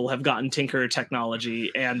Sable people have gotten Tinker technology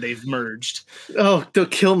and they've merged. Oh, don't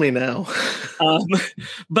kill me now.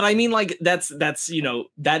 But I mean, like that's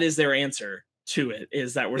that is their answer to it,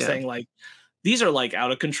 is that we're saying like these are like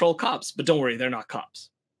out of control cops, but don't worry, they're not cops.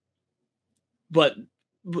 But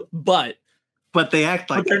they act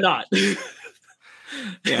like they're not.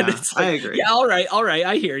 Yeah, like, I agree. Yeah, all right,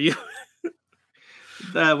 I hear you.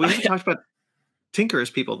 We haven't talked about Tinker's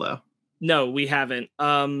people though. No, we haven't.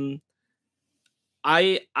 I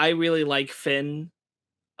really like Finn.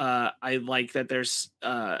 I like that there's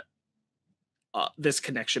this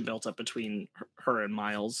connection built up between her and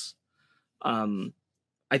Miles.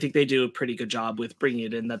 I think they do a pretty good job with bringing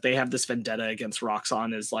it in, that they have this vendetta against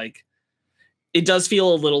Roxxon. Is like, it does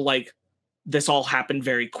feel a little like this all happened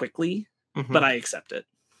very quickly, but I accept it.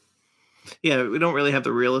 Yeah, we don't really have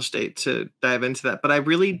the real estate to dive into that, but I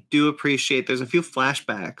really do appreciate there's a few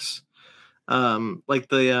flashbacks. Like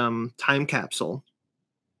the time capsule.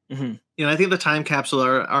 I think the time capsule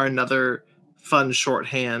are another fun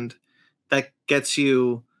shorthand that gets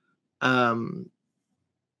you to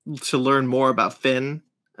learn more about Finn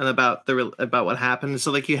and about what happened.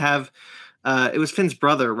 So like you have it was Finn's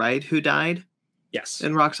brother, right, who died Yes.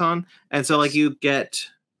 in Roxxon, and so like you get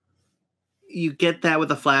that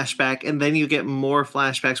with a flashback, and then you get more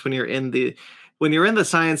flashbacks when you're in the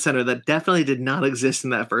science center that definitely did not exist in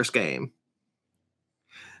that first game.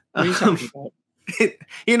 What are you talking about?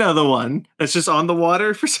 You know, the one that's just on the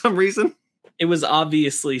water for some reason. It was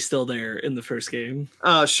obviously still there in the first game.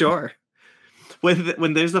 Oh, sure.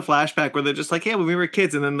 When there's the flashback where they're just like, yeah, when we were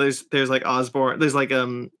kids, and then there's like Osborn, there's like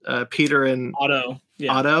Peter and Otto,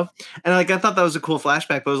 and like I thought that was a cool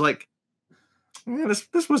flashback, but I was like, yeah,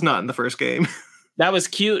 this was not in the first game. That was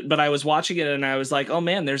cute, but I was watching it and I was like, oh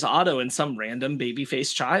man, there's Otto and some random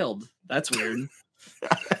baby-faced child. That's weird.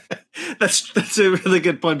 That's a really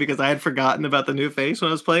good point, because I had forgotten about the new face when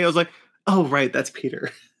I was playing. I was like, oh right, that's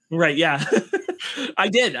Peter. Right, yeah. I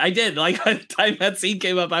did. Like, by the time that scene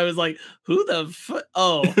came up, I was like, who the fuck?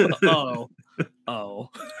 Oh.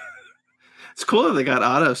 It's cool that they got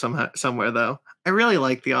Otto somewhere, though. I really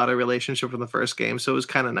like the Otto relationship from the first game, so it was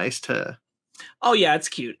kind of nice to... Oh, yeah, it's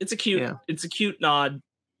cute. It's a cute nod.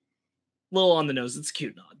 Little on the nose. It's a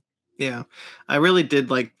cute nod. Yeah. I really did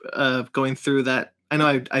like going through that. I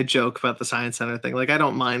know I joke about the Science Center thing. Like, I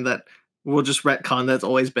don't mind that we'll just retcon that's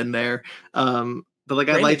always been there. But like,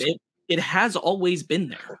 I like it has always been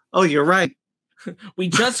there. Oh, you're right. We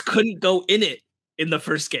just couldn't go in it in the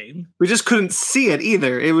first game. We just couldn't see it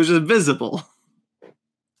either. It was invisible.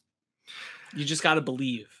 You just got to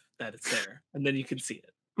believe that it's there, and then you can see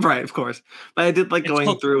it. Right, of course. But I did like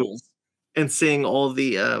going through and seeing all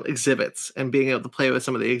the exhibits and being able to play with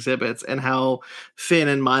some of the exhibits, and how Finn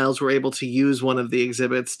and Miles were able to use one of the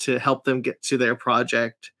exhibits to help them get to their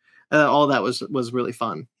project. All that was really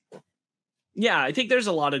fun. Yeah, I think there's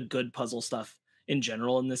a lot of good puzzle stuff in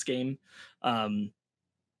general in this game. I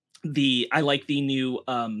like the new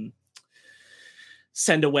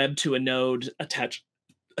send a web to a node, attach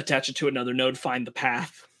it to another node, find the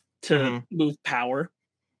path to move power.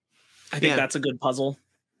 I think that's a good puzzle.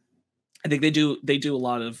 I think they do a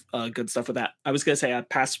lot of good stuff with that. I was going to say I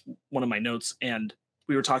passed one of my notes and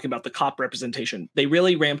we were talking about the cop representation. They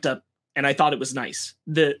really ramped up, and I thought it was nice.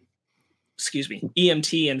 EMT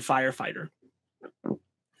and firefighter.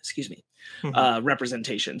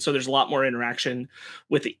 Representation. So there's a lot more interaction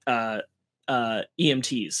with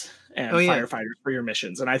EMTs and firefighters for your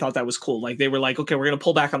missions. And I thought that was cool. Like, they were like, okay, we're going to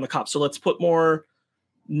pull back on the cops, so let's put more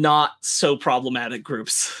not so problematic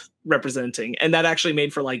groups representing. And that actually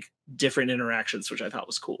made for like different interactions, which I thought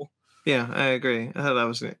was cool. Yeah, I agree. I thought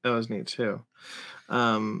that was neat too.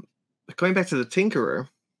 Going back to the Tinkerer.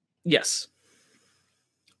 Yes.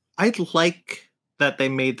 I like that they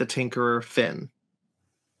made the Tinkerer Finn.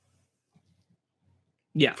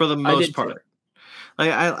 Yeah, for the most part.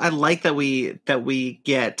 I like that we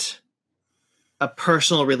get a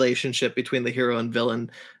personal relationship between the hero and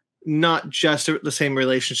villain, not just the same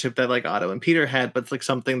relationship that like Otto and Peter had, but like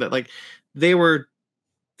something that like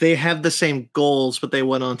they have the same goals, but they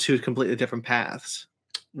went on two completely different paths.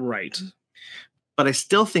 Right. But I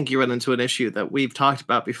still think you run into an issue that we've talked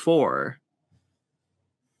about before,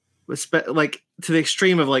 like to the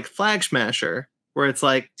extreme of like Flag Smasher, where it's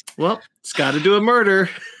like, well, it's got to do a murder.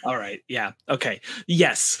 All right. Yeah. Okay.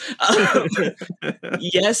 Yes.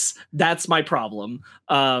 Yes, that's my problem.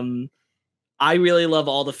 I really love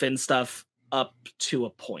all the Finn stuff up to a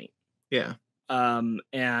point. Yeah.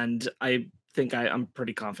 And I think I'm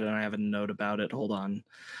pretty confident I have a note about it. Hold on.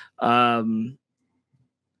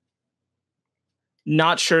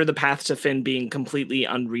 Not sure the path to Finn being completely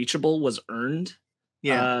unreachable was earned.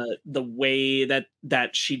 Yeah. The way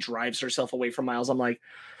that she drives herself away from Miles, I'm like,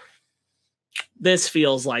 this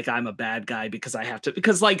feels like I'm a bad guy because I have to,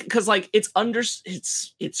 because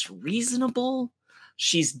it's reasonable.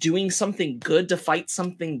 She's doing something good to fight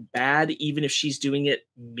something bad, even if she's doing it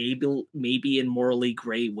maybe in morally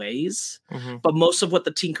gray ways. Mm-hmm. But most of what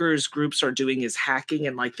the Tinkerers groups are doing is hacking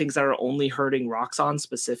and like things that are only hurting Roxxon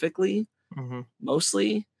specifically,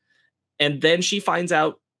 mostly. And then she finds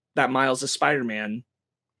out that Miles is Spider-Man.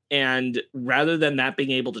 And rather than that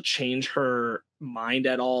being able to change her mind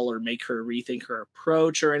at all or make her rethink her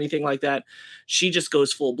approach or anything like that, she just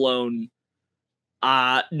goes full blown,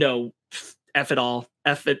 no, F it all.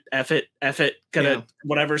 F it.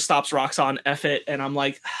 Whatever stops Roxxon, F it. And I'm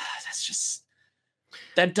like,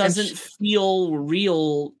 that doesn't feel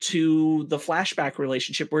real to the flashback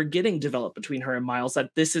relationship we're getting developed between her and Miles,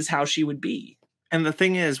 that this is how she would be. And the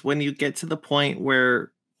thing is, when you get to the point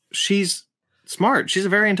where she's smart, she's a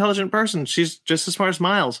very intelligent person. She's just as smart as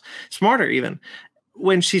Miles, smarter even.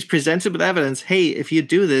 When she's presented with evidence, hey, if you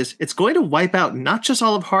do this, it's going to wipe out not just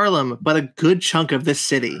all of Harlem, but a good chunk of this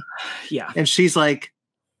city. Yeah. And she's like,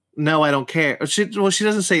 no, I don't care. She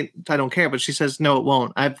doesn't say I don't care, but she says no, it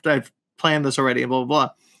won't. I've planned this already, and blah blah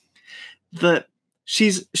blah.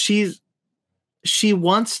 She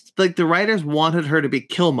wants, like, the writers wanted her to be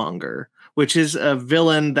Killmonger, which is a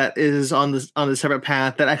villain that is on the separate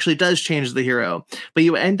path that actually does change the hero. But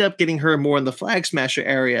you end up getting her more in the Flag Smasher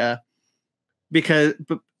area because,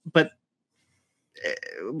 but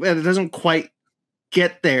it doesn't quite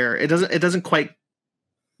get there. It doesn't quite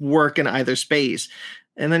work in either space.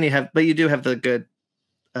 And then you do have the good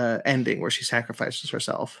ending where she sacrifices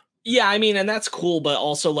herself. Yeah, I mean, and that's cool, but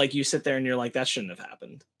also, like, you sit there and you're like, that shouldn't have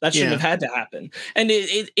happened. That shouldn't have had to happen. And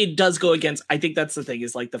it does go against, I think that's the thing,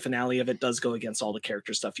 is like the finale of it does go against all the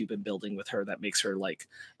character stuff you've been building with her that makes her like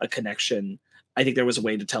a connection. I think there was a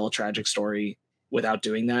way to tell a tragic story without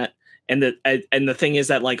doing that. And the thing is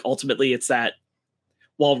that, like, ultimately it's that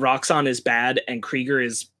while Roxxon is bad and Krieger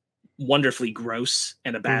is wonderfully gross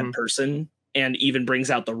and a bad person and even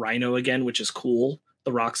brings out the Rhino again, which is cool,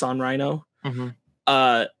 the Roxxon Rhino.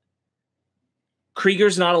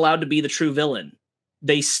 Krieger's not allowed to be the true villain.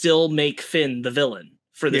 They still make Finn the villain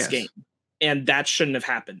for this game. And that shouldn't have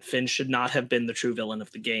happened. Finn should not have been the true villain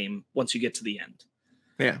of the game once you get to the end.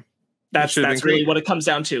 Yeah. That's really what it comes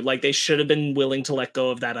down to. Like, they should have been willing to let go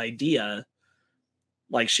of that idea.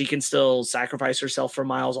 Like, she can still sacrifice herself for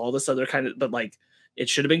Miles, all this other kind of, but like, it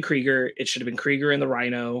should have been Krieger. It should have been Krieger and the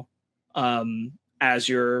Rhino as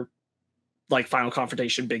your, like, final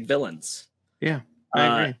confrontation big villains. Yeah.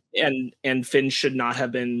 I agree. And Finn should not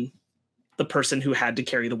have been the person who had to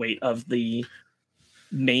carry the weight of the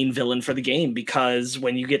main villain for the game, because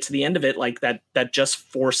when you get to the end of it, like, that just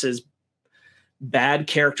forces bad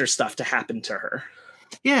character stuff to happen to her.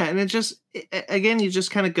 Yeah, and it just, again, you just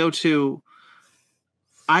kind of go to,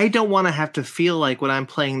 I don't want to have to feel like when I'm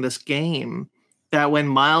playing this game that when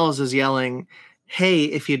Miles is yelling, hey,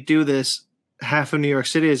 if you do this, half of New York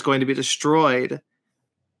City is going to be destroyed.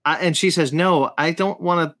 And she says, no, I don't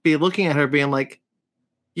want to be looking at her being like,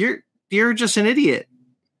 you're just an idiot.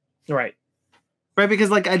 Right. Right. Because,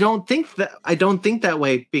 like, I don't think that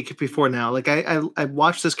way before now. Like, I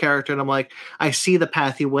watched this character and I'm like, I see the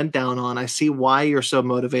path you went down on. I see why you're so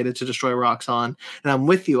motivated to destroy Roxxon, and I'm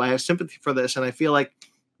with you. I have sympathy for this. And I feel like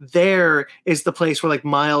there is the place where, like,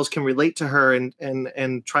 Miles can relate to her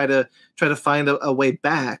and try to find a way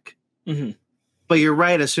back. Mm-hmm. But you're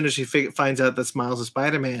right. As soon as she finds out that Miles is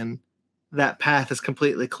Spider-Man, that path is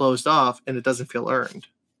completely closed off and it doesn't feel earned.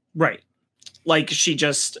 Right. Like, she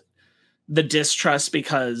just, the distrust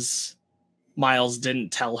because Miles didn't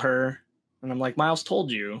tell her. And I'm like, Miles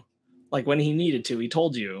told you. Like, when he needed to, he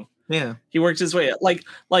told you. Yeah. He worked his way. Like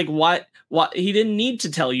what he didn't need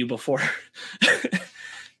to tell you before.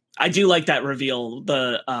 I do like that reveal.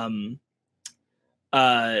 The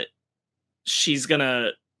she's gonna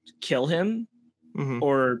kill him. Mm-hmm.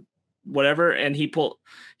 Or whatever, and he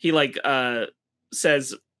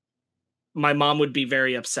says, my mom would be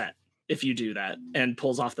very upset if you do that, and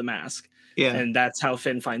pulls off the mask. Yeah. And that's how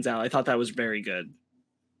Finn finds out. I thought that was very good.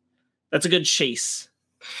 That's a good chase.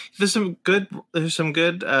 There's some good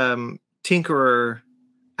Tinkerer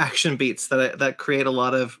action beats that create a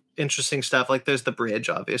lot of interesting stuff. Like, there's the bridge,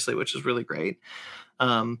 obviously, which is really great.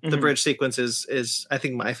 The bridge sequence is I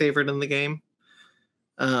think my favorite in the game.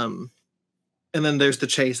 And then there's the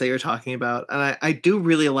chase that you're talking about. And I do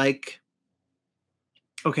really like,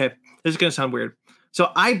 okay, this is going to sound weird. So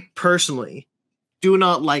I personally do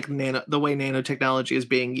not like the way nanotechnology is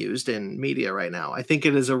being used in media right now. I think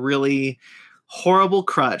it is a really horrible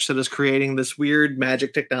crutch that is creating this weird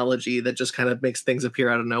magic technology that just kind of makes things appear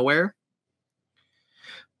out of nowhere.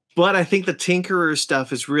 But I think the Tinkerer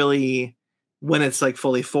stuff is really, when it's, like,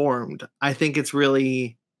 fully formed, I think it's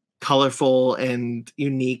really colorful and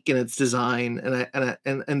unique in its design,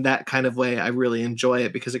 and that kind of way I really enjoy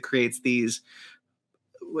it, because it creates these,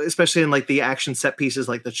 especially in, like, the action set pieces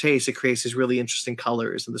like the chase, it creates these really interesting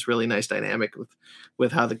colors and this really nice dynamic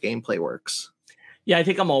with how the gameplay works. Yeah, I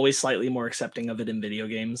think I'm always slightly more accepting of it in video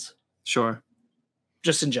games. Sure.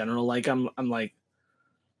 Just in general, like, I'm like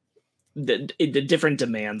the different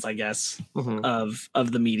demands, I guess, of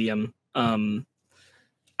the medium.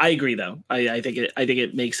 I agree, though. I think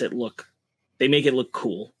it makes it look, they make it look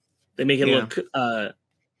cool. They make it look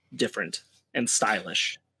different and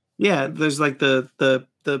stylish. Yeah, there's, like, the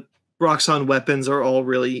Roxxon weapons are all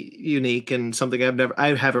really unique and something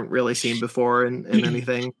I haven't really seen before in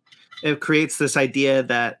anything. It creates this idea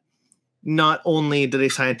that not only did a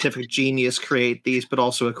scientific genius create these, but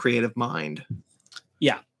also a creative mind.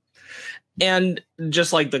 Yeah. And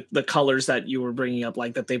just like the colors that you were bringing up,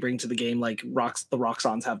 like that they bring to the game, like the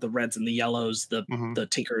Roxxons have the reds and the yellows, the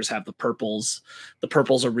Tinkers have the purples. The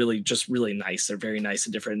purples are really nice. They're very nice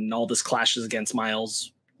and different. And all this clashes against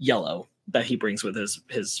Miles' yellow that he brings with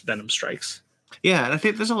his Venom strikes. Yeah, and I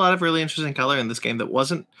think there's a lot of really interesting color in this game that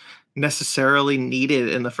wasn't necessarily needed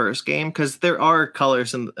in the first game, because there are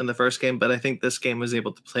colors in the first game, but I think this game was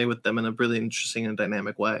able to play with them in a really interesting and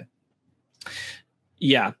dynamic way.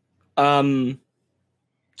 Yeah. I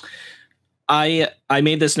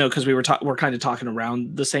made this note because we're kind of talking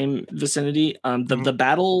around the same vicinity. The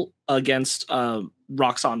battle against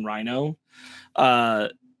Roxxon Rhino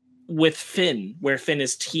with Finn, where Finn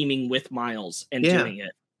is teaming with Miles and doing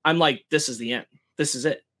it. I'm like, this is the end. This is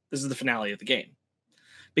it. This is the finale of the game.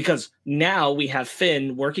 Because now we have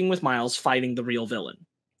Finn working with Miles fighting the real villain.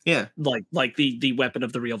 Yeah. Like the weapon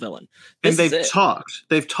of the real villain. And they've talked.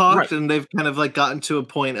 They've talked, right. And they've kind of like gotten to a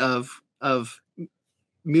point of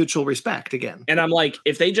mutual respect again. And I'm like,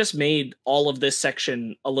 if they just made all of this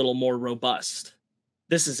section a little more robust,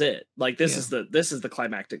 this is it. Like this is the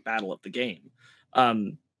climactic battle of the game.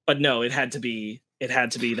 But no, it had to be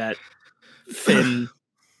that Finn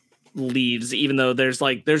leaves, even though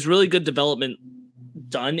there's really good development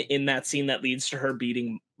done in that scene that leads to her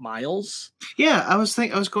beating Miles. Yeah, I was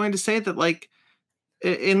going to say that, like,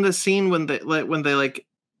 in the scene when they like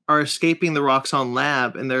are escaping the Roxxon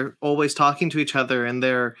lab and they're always talking to each other, and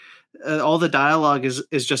they're all the dialogue is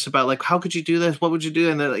just about like, how could you do this? What would you do?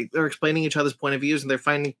 And they're explaining each other's point of views, and they're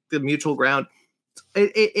finding the mutual ground.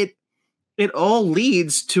 It all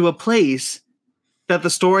leads to a place that the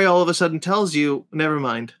story all of a sudden tells you, never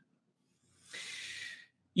mind.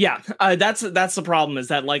 Yeah, that's the problem, is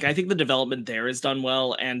that, like, I think the development there is done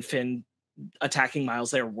well, and Finn attacking Miles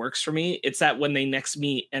there works for me. It's that when they next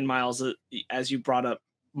meet, and Miles, as you brought up,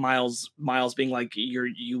 Miles being like,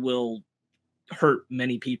 you will hurt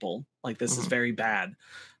many people. Like, this is very bad.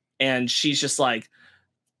 And she's just like,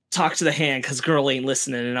 talk to the hand because girl ain't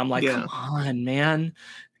listening. And I'm like, come on, man.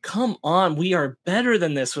 Come on. We are better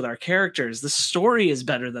than this with our characters. The story is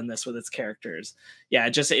better than this with its characters. Yeah,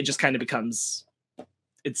 it just kind of becomes...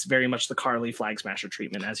 It's very much the Carly Flag Smasher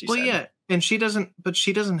treatment, as you said. Well, yeah, and she doesn't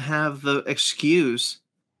have the excuse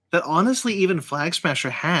that honestly even Flag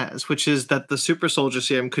Smasher has, which is that the super soldier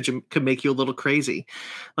serum could make you a little crazy.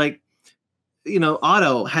 Like, you know,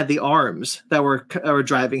 Otto had the arms that were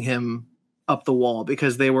driving him up the wall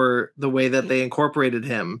because they were the way that they incorporated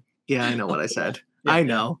him. Yeah, I know what I said. Yeah, I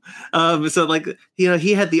know. So, like, you know,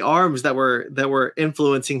 he had the arms that were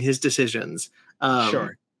influencing his decisions.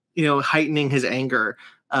 Sure. You know, heightening his anger.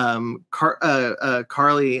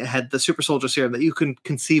 Carly had the super soldier serum that you can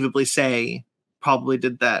conceivably say probably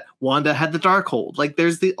did that. Wanda had the Darkhold. Like,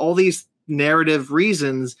 there's all these narrative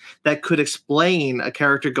reasons that could explain a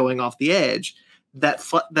character going off the edge that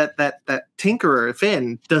Tinkerer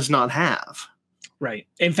Finn does not have. Right.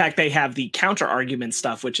 In fact, they have the counter argument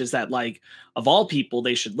stuff, which is that, like, of all people,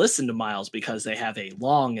 they should listen to Miles because they have a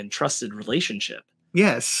long and trusted relationship.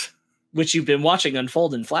 Yes. Which you've been watching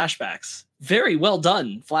unfold in flashbacks. Very well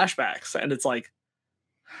done flashbacks. And it's like,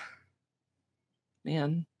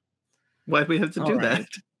 man. Why'd we have to do that?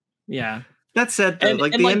 Yeah. That said, though,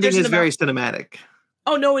 the ending is very cinematic.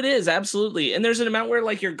 Oh, no, it is. Absolutely. And there's an amount where,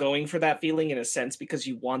 like, you're going for that feeling in a sense because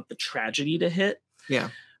you want the tragedy to hit. Yeah.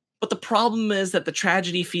 But the problem is that the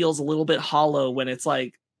tragedy feels a little bit hollow when it's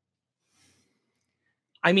like,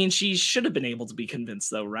 I mean, she should have been able to be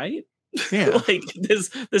convinced, though, right? Yeah. Like,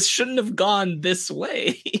 this shouldn't have gone this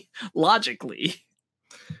way logically.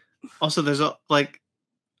 Also, there's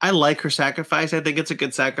I like her sacrifice. I think it's a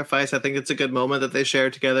good sacrifice. I think it's a good moment that they share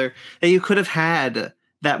together. And you could have had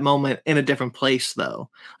that moment in a different place, though.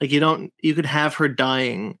 Like, you could have her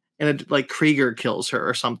dying and like Krieger kills her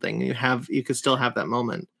or something. You could still have that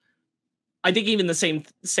moment. I think even the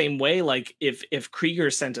same way, like if Krieger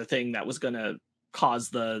sent a thing that was going to cause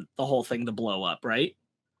the whole thing to blow up, right?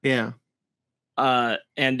 Yeah.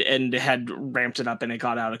 And had ramped it up and it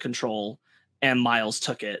got out of control and Miles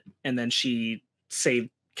took it and then she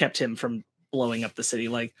kept him from blowing up the city.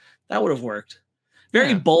 Like, that would have worked.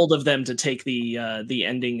 Very bold of them to take the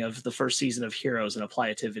ending of the first season of Heroes and apply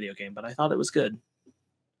it to a video game, but I thought it was good.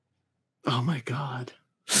 Oh my God.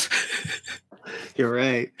 You're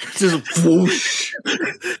right. Just whoosh.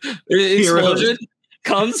 Explosion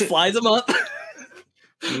comes, flies him up.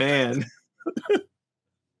 Man.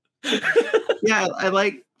 Yeah,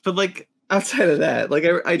 but like outside of that, like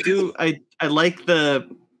I like the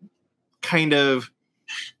kind of,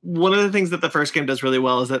 one of the things that the first game does really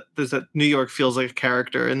well is that New York feels like a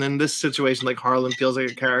character, and then this situation, like Harlem, feels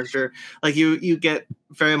like a character. Like you get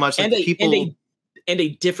very much like people a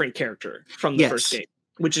different character from the first Yes. game,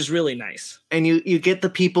 which is really nice. And you get the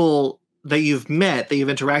people that you've met, that you've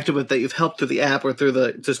interacted with, that you've helped through the app or through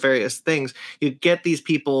the just various things. You get these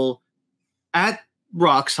people at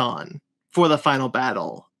Roxxon for the final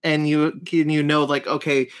battle, and you know, like,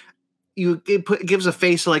 okay, it gives a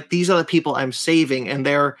face to, like, these are the people I'm saving, and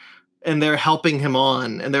they're helping him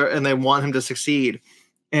on, and they want him to succeed.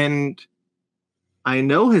 And I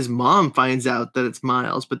know his mom finds out that it's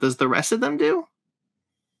Miles, but does the rest of them do?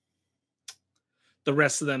 The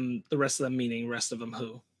rest of them meaning rest of them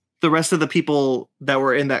who? The rest of the people that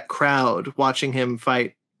were in that crowd watching him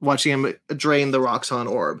fight, watching him drain the Roxxon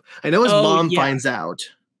orb. I know his mom finds out.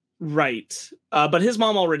 Right. But his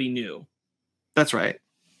mom already knew. That's right.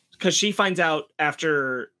 Because she finds out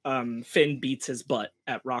after Finn beats his butt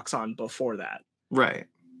at Roxxon before that. Right.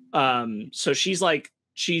 So she's like,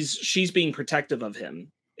 she's being protective of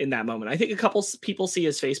him in that moment. I think a couple people see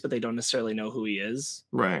his face, but they don't necessarily know who he is.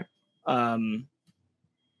 Right.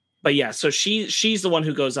 But yeah, so she's the one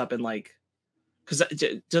who goes up and, like, because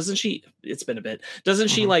doesn't she? It's been a bit. Doesn't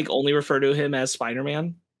she like only refer to him as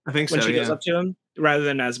Spider-Man? I think when so. She goes up to him rather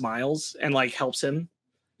than as Miles, and like helps him.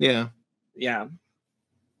 Yeah. Yeah.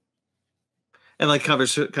 And like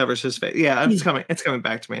covers his face. Yeah, it's coming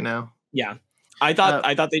back to me now. Yeah, I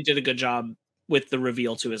thought they did a good job with the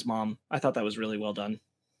reveal to his mom. I thought that was really well done.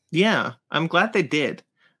 Yeah, I'm glad they did.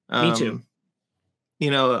 Me too.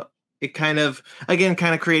 You know, it kind of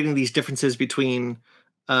creating these differences between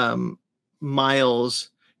Miles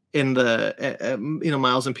in the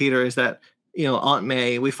Miles and Peter is that, you know, Aunt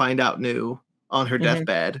May, we find out, knew on her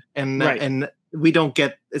deathbed, and and we don't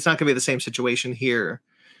get, it's not going to be the same situation here.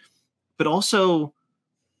 But also,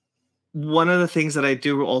 one of the things that I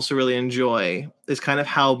do also really enjoy is kind of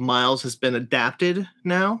how Miles has been adapted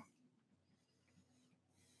now.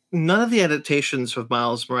 None of the adaptations of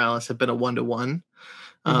Miles Morales have been a one-to-one.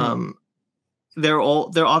 They're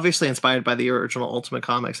obviously inspired by the original Ultimate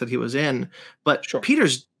Comics that he was in, but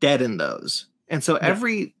Peter's dead in those. And so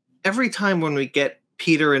every time when we get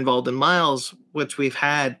Peter involved in Miles, which we've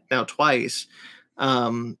had now twice,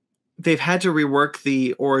 they've had to rework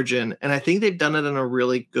the origin, and I think they've done it in a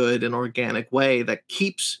really good and organic way that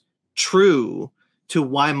keeps true to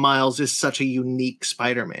why Miles is such a unique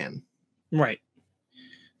Spider-Man. Right.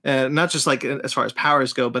 Not just like as far as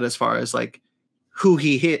powers go, but as far as like who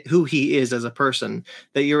he is as a person,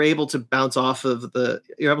 that you're able to bounce him off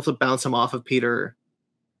of Peter,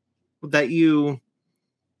 that you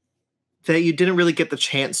didn't really get the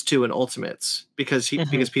chance to in Ultimates because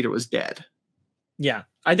Peter was dead. Yeah,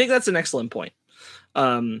 I think that's an excellent point.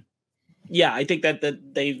 Yeah, I think that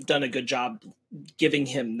they've done a good job giving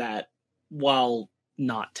him that while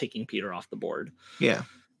not taking Peter off the board. Yeah.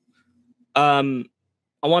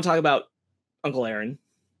 I want to talk about Uncle Aaron.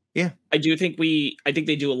 Yeah. I think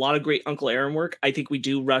they do a lot of great Uncle Aaron work. I think we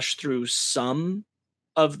do rush through some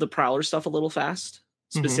of the Prowler stuff a little fast,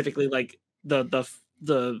 specifically like the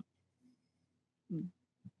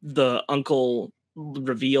uncle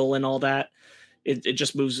reveal and all that. It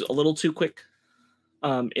just moves a little too quick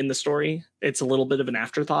in the story. It's a little bit of an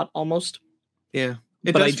afterthought almost. Yeah.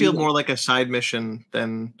 It does feel more like a side mission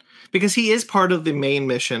than, because he is part of the main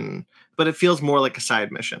mission, but it feels more like a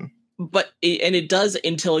side mission. But it does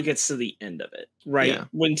until it gets to the end of it, right? Yeah.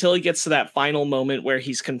 Until it gets to that final moment where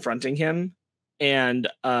he's confronting him, and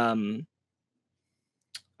I'm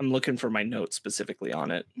looking for my notes specifically on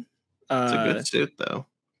it. It's a good suit, though.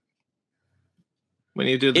 When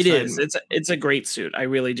you do the it's a great suit. I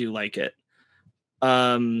really do like it.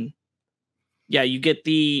 Yeah, you get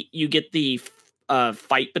the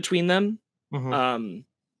fight between them,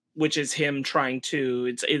 which is him trying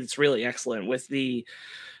to. It's really excellent with the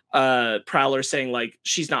Prowler saying like,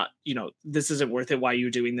 she's not, this isn't worth it. Why are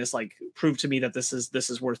you doing this? Like, prove to me that this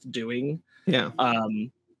is worth doing. Yeah.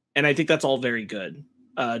 And I think that's all very good.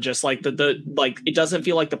 Just like the like, it doesn't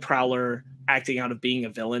feel like the Prowler acting out of being a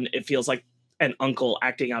villain. It feels like an uncle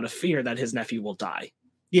acting out of fear that his nephew will die.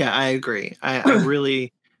 Yeah, I agree. I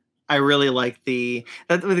really like the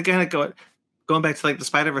kind of going back to like the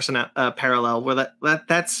Spider-Verse parallel, where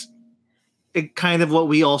that's kind of what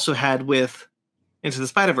we also had with Into the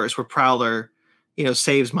Spider-Verse, where Prowler,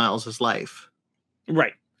 saves Miles' life,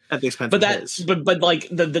 right, at the expense of his. But like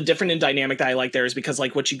the different in dynamic that I like there is because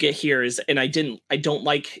like what you get here is, and I don't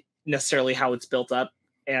like necessarily how it's built up.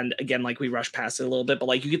 And again, like we rush past it a little bit, but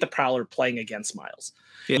like you get the Prowler playing against Miles.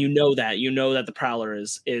 Yeah. You know that the Prowler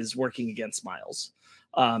is working against Miles,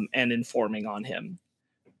 and informing on him.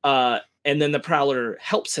 And then the Prowler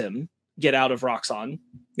helps him get out of Roxxon.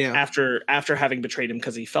 Yeah. After having betrayed him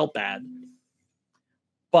because he felt bad.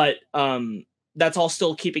 But that's all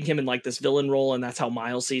still keeping him in like this villain role, and that's how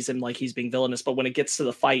Miles sees him, like he's being villainous. But when it gets to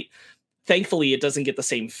the fight, thankfully it doesn't get the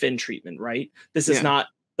same Finn treatment, right? This is not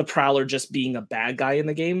the Prowler just being a bad guy in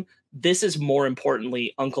the game. This is more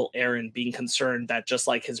importantly Uncle Aaron being concerned that just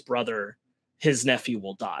like his brother, his nephew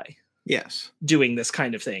will die. Yes. Doing this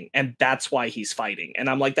kind of thing. And that's why he's fighting. And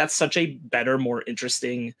I'm like, that's such a better, more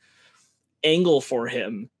interesting angle for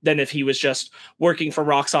him than if he was just working for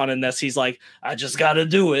Roxxon and this he's like, I just gotta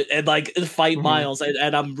do it and like fight Miles.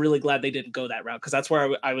 And I'm really glad they didn't go that route, because that's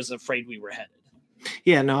where I was afraid we were headed.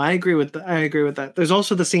 Yeah, no, I agree with that. There's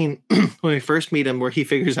also the scene when we first meet him where he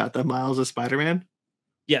figures out that Miles is Spider-Man.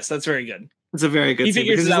 Yes, that's very good. It's a very good scene. He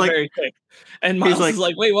figures it out very quick. And Miles is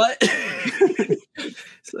like, wait, what?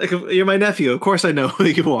 It's like, you're my nephew. Of course I know who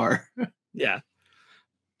you are. Yeah.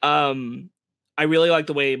 I really like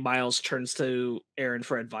the way Miles turns to Aaron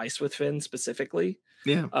for advice with Finn specifically.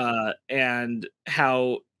 Yeah. And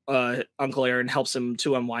how Uncle Aaron helps him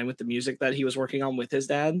to unwind with the music that he was working on with his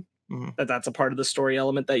dad. Mm-hmm. That's a part of the story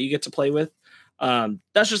element that you get to play with.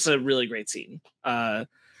 That's just a really great scene.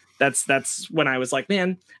 That's when I was like,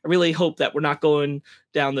 man, I really hope that we're not going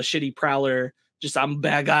down the shitty Prowler, just I'm a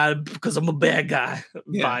bad guy because I'm a bad guy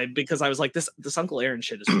vibe, because I was like, this Uncle Aaron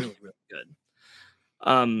shit is really, really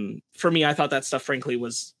good. For me, I thought that stuff, frankly,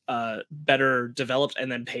 was better developed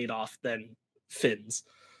and then paid off than Finn's.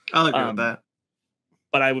 I'll agree with that.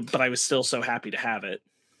 But I was still so happy to have it.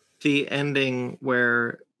 The ending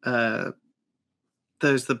where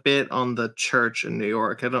there's the bit on the church in New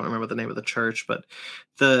York. I don't remember the name of the church, but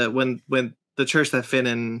when the church that Finn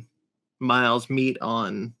and Miles meet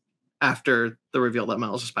on after the reveal that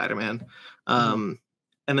Miles is Spider-Man. And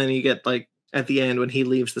then you get like at the end when he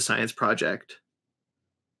leaves the science project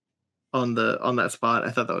on that spot. I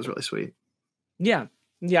thought that was really sweet. Yeah.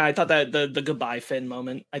 Yeah. I thought that the goodbye Finn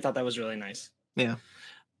moment, I thought that was really nice. Yeah.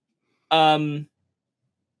 I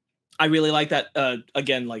really like that.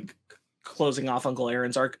 Again, like closing off Uncle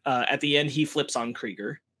Aaron's arc. At the end, he flips on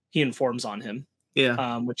Krieger. He informs on him.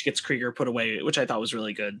 Yeah. Which gets Krieger put away, which I thought was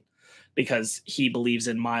really good because he believes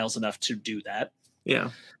in Miles enough to do that. Yeah.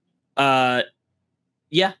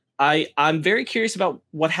 Yeah. I'm very curious about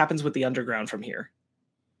what happens with the Underground from here,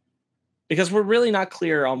 because we're really not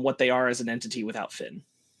clear on what they are as an entity without Finn.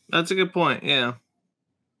 That's a good point. Yeah.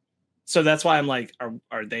 So that's why I'm like,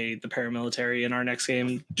 are they the paramilitary in our next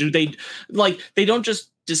game? Do they they don't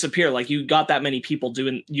just disappear? Like, you got that many people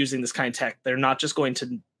using this kind of tech. They're not just going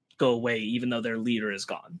to go away, even though their leader is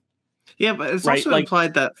gone. Yeah, but it's also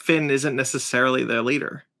implied that Finn isn't necessarily their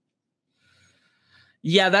leader.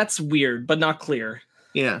 Yeah, that's weird, but not clear.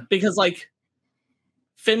 Yeah. Because like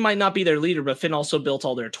Finn might not be their leader, but Finn also built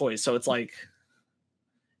all their toys. So it's like,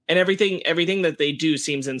 and everything that they do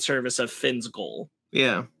seems in service of Finn's goal.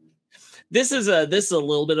 Yeah. This is a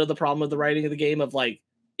little bit of the problem with the writing of the game, of like,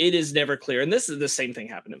 it is never clear. And this is the same thing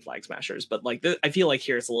happened in Flag Smashers, but like, I feel like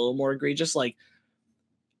here it's a little more egregious. Like,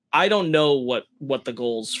 I don't know what the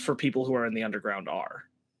goals for people who are in the Underground are.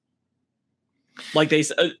 Like,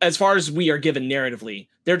 as far as we are given narratively,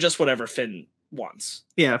 they're just whatever Finn wants.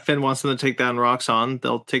 Yeah, Finn wants them to take down Roxxon,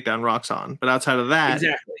 they'll take down Roxxon. But outside of that,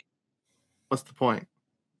 exactly, what's the point?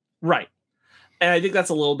 Right. And I think that's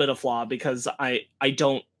a little bit of flaw, because I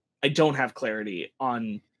don't have clarity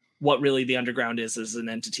on what really the Underground is as an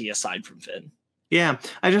entity aside from Finn. Yeah,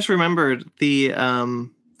 I just remembered the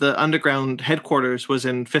Underground headquarters was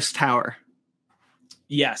in Fisk Tower.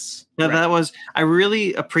 Yes. Now, right. That was, I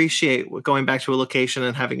really appreciate going back to a location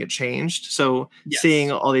and having it changed. So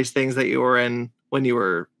seeing all these things that you were in when you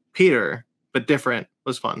were Peter, but different,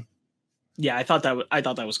 was fun. Yeah, I thought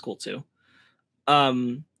that was cool too.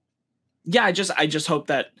 Yeah, I just hope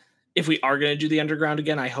that if we are going to do the Underground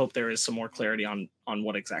again, I hope there is some more clarity on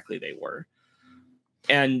what exactly they were.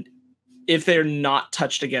 And if they're not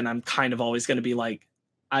touched again, I'm kind of always going to be like,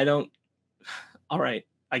 all right,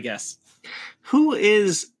 I guess. Who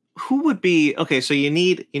would be, okay, so you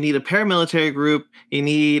need a paramilitary group, you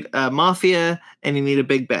need a mafia, and you need a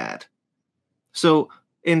big bad. So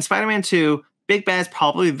in Spider-Man 2, big bad's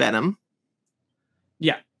probably Venom.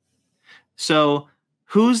 Yeah. So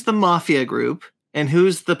who's the mafia group and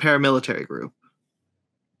who's the paramilitary group?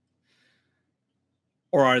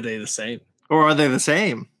 Or are they the same?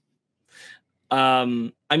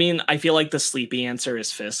 I mean, I feel like the sleepy answer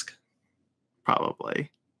is Fisk.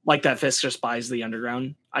 Probably. Like that Fisk just buys the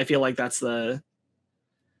Underground. I feel like that's not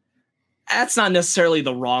necessarily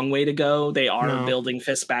the wrong way to go. They are building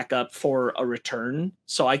Fisk back up for a return.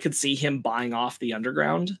 So I could see him buying off the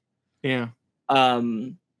Underground. Yeah.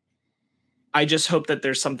 I just hope that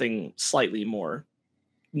there's something slightly more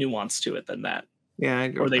nuanced to it than that. Yeah, I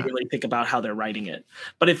agree or with they that. really think about how they're writing it.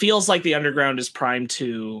 But it feels like the Underground is primed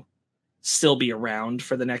to still be around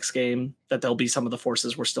for the next game, that there'll be some of the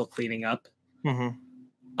forces we're still cleaning up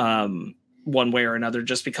one way or another,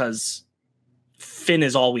 just because Finn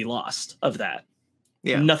is all we lost of that.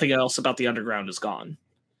 Yeah. Nothing else about the Underground is gone.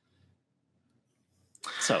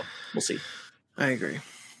 So we'll see. I agree.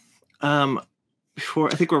 Before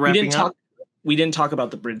I think we're wrapping up. We didn't talk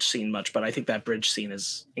about the bridge scene much, but I think that bridge scene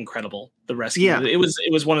is incredible. The rescue. Yeah. It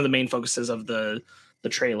was one of the main focuses of the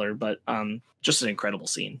trailer, but just an incredible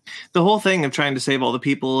scene. The whole thing of trying to save all the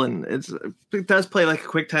people, and it does play like a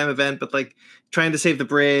quick time event, but like trying to save the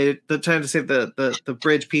bridge, trying to save the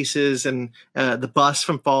bridge pieces and the bus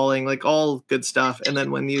from falling, like all good stuff. And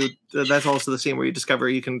then when that's also the scene where you discover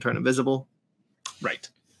you can turn invisible, right?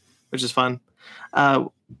 Which is fun. I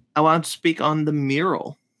want to speak on the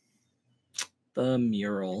mural. The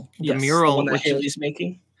mural, the mural, the one that Haley's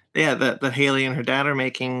making. Yeah, that Haley and her dad are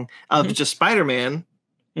making of just Spider-Man.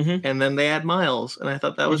 And then they add Miles, and I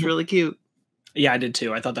thought that was really cute. Yeah, I did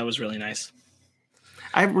too. I thought that was really nice.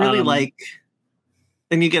 I really like,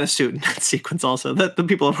 and you get a suit in that sequence also. That the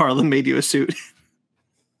people of Harlem made you a suit.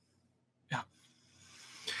 Yeah,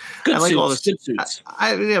 good. I like suits, all the suits.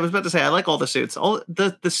 I was about to say I like all the suits. All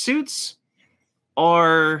the suits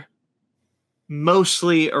are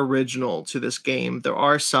mostly original to this game. There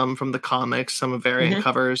are some from the comics, some of variant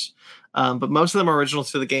covers, but most of them are original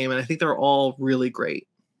to the game, and I think they're all really great.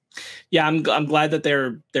 Yeah, I'm glad that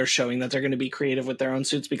they're showing that they're going to be creative with their own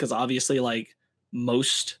suits, because obviously, like,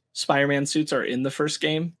 most Spider-Man suits are in the first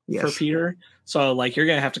game for Peter, so like you're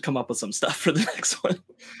going to have to come up with some stuff for the next one.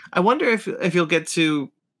 I wonder if you'll get to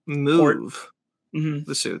move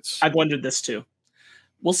the suits. I've wondered this too.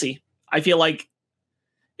 We'll see. I feel like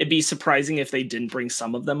it'd be surprising if they didn't bring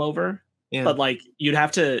some of them over, but like you'd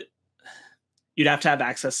have to have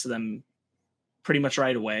access to them pretty much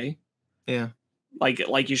right away. Yeah.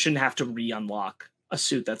 Like you shouldn't have to re-unlock a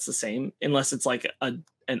suit that's the same unless it's like an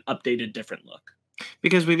updated different look.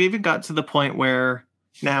 Because we've even got to the point where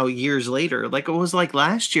now years later, like it was like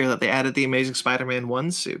last year that they added the Amazing Spider-Man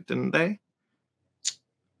 1 suit, didn't they?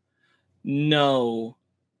 No.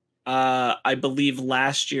 I believe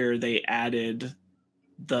last year they added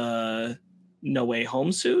the No Way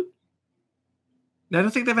Home suit. I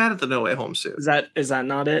don't think they've added the No Way Home suit. Is that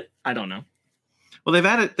not it? I don't know. Well,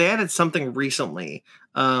 they added something recently,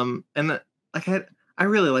 and I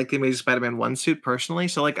really like the Amazing Spider-Man 1 suit personally.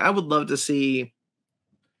 So like I would love to see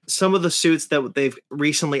some of the suits that they've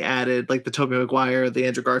recently added, like the Tobey Maguire, the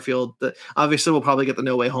Andrew Garfield. Obviously, we'll probably get the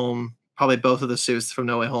No Way Home, probably both of the suits from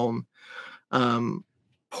No Way Home,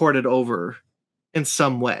 ported over in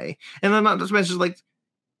some way. And then not just mention like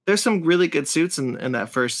there's some really good suits in that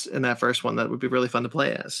first one that would be really fun to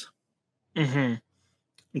play as. I'm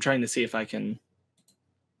trying to see if I can.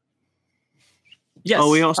 Yes.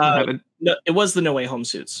 Oh, we also have it. No, it was the No Way Home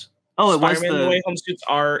suits. Oh, Spider-Man No Way Home suits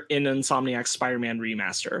are in Insomniac's Spider-Man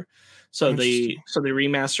remaster. So the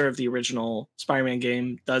remaster of the original Spider-Man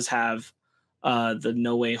game does have the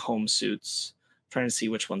No Way Home suits. I'm trying to see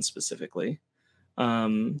which one specifically.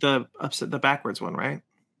 The backwards one, right?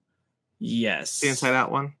 Yes. The inside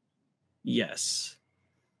out one. Yes.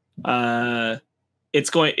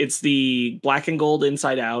 It's the black and gold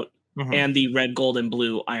inside out and the red, gold, and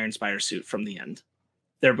blue Iron Spider suit from the end.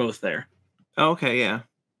 They're both there. Oh, okay, yeah.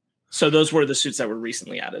 So those were the suits that were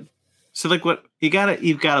recently added. So like what you've got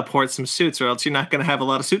to port some suits, or else you're not going to have a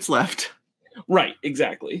lot of suits left. Right,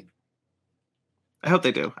 exactly. I hope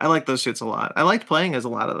they do. I like those suits a lot. I liked playing as a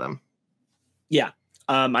lot of them. Yeah.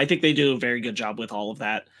 I think they do a very good job with all of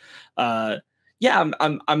that. Yeah,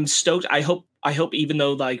 I'm stoked. I hope even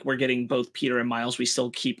though like we're getting both Peter and Miles, we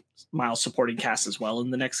still keep Miles supporting cast as well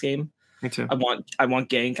in the next game. Me too. I want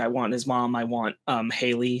Gank. I want his mom. I want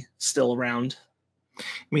Haley still around.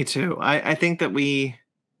 Me too. I think that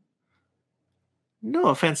no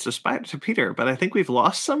offense to Peter, but I think we've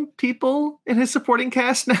lost some people in his supporting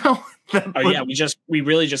cast now. Yeah, we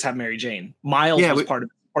really just have Mary Jane. Miles was part of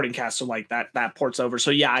the supporting cast, so like that ports over.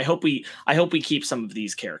 So yeah, I hope we keep some of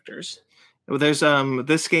these characters. Well, there's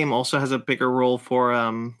this game also has a bigger role for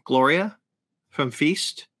Gloria from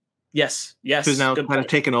Feast. Yes, who's now kind of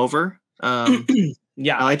taken over.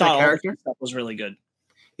 Yeah, I like that character. That was really good.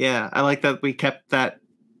 Yeah, I like that we kept that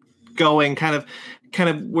going. Kind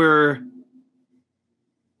of where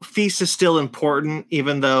Feast is still important,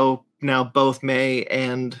 even though now both May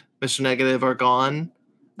and Mr. Negative are gone.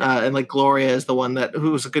 And like Gloria is the one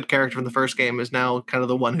who was a good character from the first game, is now kind of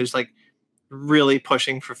the one who's like really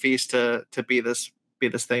pushing for Feast to be this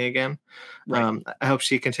thing again. Right. I hope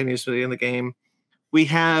she continues to be in the game. We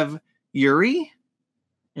have Yuri,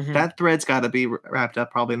 Mhm. That thread's got to be wrapped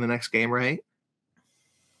up probably in the next game, right?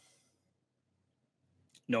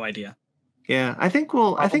 No idea. Yeah, I think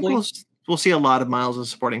Probably. we'll see a lot of Miles as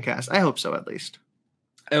supporting cast. I hope so, at least.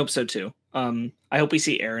 I hope so too. I hope we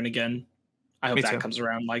see Aaron again. I hope Me that too. comes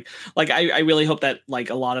around. I really hope that like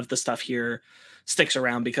a lot of the stuff here sticks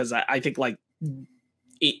around, because I think like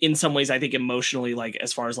in some ways, I think emotionally, like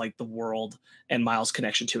as far as like the world and Miles'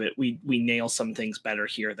 connection to it, we nail some things better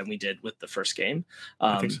here than we did with the first game.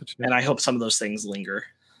 I think so too. And I hope some of those things linger.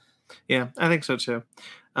 Yeah, I think so too.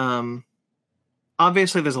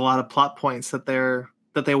 Obviously, there's a lot of plot points that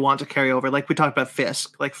they want to carry over. Like we talked about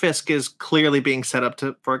Fisk. Like Fisk is clearly being set up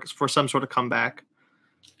for some sort of comeback.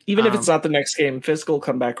 Even if it's not the next game, Fisk will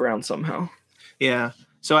come back around somehow. Yeah.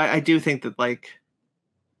 So I do think that like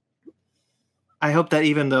I hope that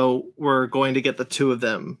even though we're going to get the two of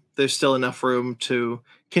them, there's still enough room to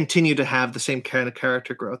continue to have the same kind of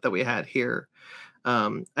character growth that we had here.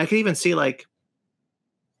 I could even see like,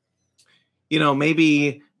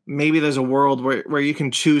 maybe there's a world where you can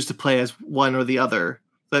choose to play as one or the other.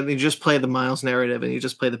 That you just play the Miles narrative and you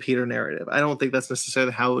just play the Peter narrative. I don't think that's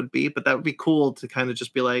necessarily how it would be, but that would be cool to kind of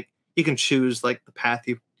just be like, you can choose like the path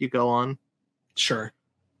you go on. Sure.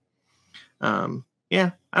 Yeah,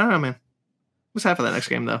 I don't know, man. What's happening for that next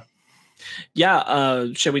game though? Yeah.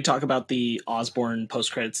 Should we talk about the Osborne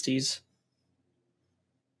post-credits tease?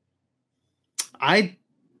 I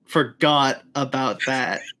forgot about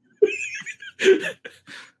that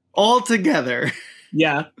altogether.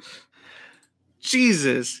 Yeah.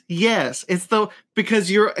 Jesus. Yes. It's because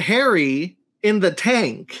you're Harry in the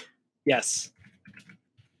tank. Yes.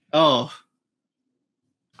 Oh,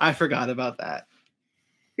 I forgot about that.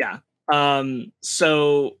 Yeah.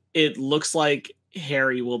 So it looks like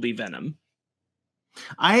Harry will be Venom.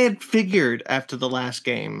 I had figured after the last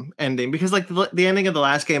game ending, because like the ending of the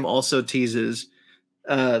last game also teases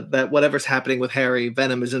that whatever's happening with Harry,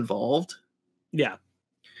 Venom is involved. Yeah.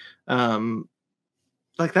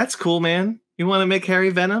 Like that's cool, man. You want to make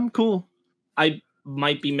Harry Venom? Cool. I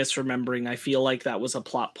might be misremembering. I feel like that was a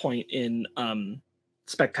plot point in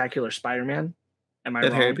Spectacular Spider-Man. Am I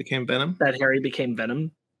wrong? Harry became Venom? That Harry became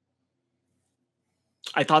Venom.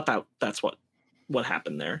 I thought that's what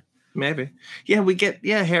happened there. Maybe.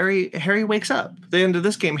 Yeah, Harry wakes up. At the end of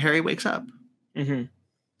this game, Harry wakes up. Mm-hmm.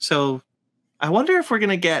 So I wonder if we're going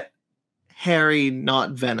to get Harry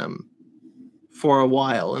not Venom for a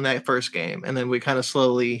while in that first game, and then we kind of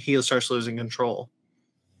slowly he starts losing control.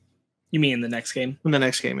 You mean in the next game? In the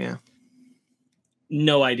next game, yeah.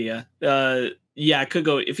 No idea. Yeah, it could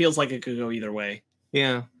go. It feels like it could go either way.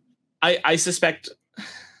 Yeah. I suspect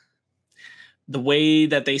the way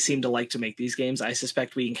that they seem to like to make these games, I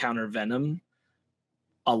suspect we encounter Venom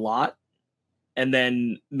a lot, and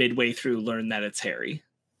then midway through learn that it's Harry.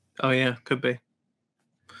 Oh yeah, could be.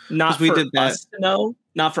 Not for us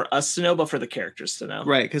to know, but for the characters to know.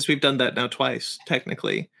 Right, because we've done that now twice,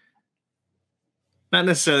 technically. Not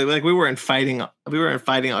necessarily like we weren't fighting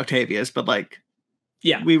Octavius, but like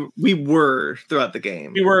yeah, we were throughout the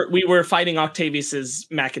game. We were fighting Octavius's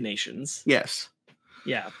machinations. Yes.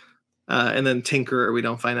 Yeah. And then Tinkerer, we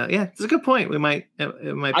don't find out. Yeah, it's a good point. It might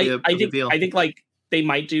be a big deal. I think like they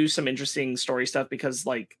might do some interesting story stuff because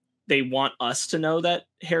like they want us to know that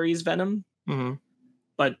Harry's Venom. Mm-hmm.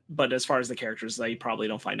 But as far as the characters, they probably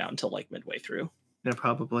don't find out until like midway through. Yeah,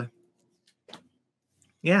 probably.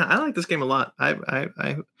 Yeah, I like this game a lot.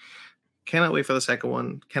 I cannot wait for the second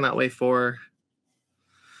one. Cannot wait for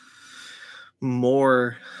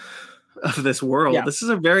more of this world. Yeah. This is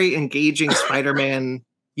a very engaging Spider-Man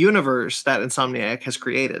universe that Insomniac has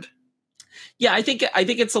created. Yeah, I think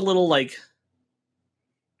it's a little like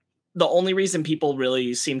the only reason people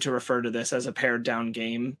really seem to refer to this as a pared down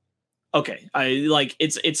game. Okay, I like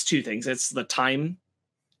it's two things. It's the time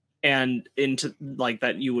and into like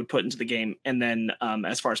that you would put into the game, and then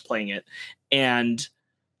as far as playing it, and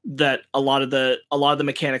that a lot of the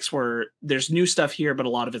mechanics were there's new stuff here, but a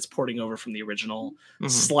lot of it's porting over from the original. Mm-hmm.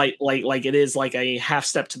 Slight like it is like a half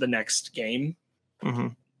step to the next game. Mm-hmm.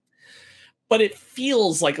 But it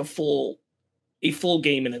feels like a full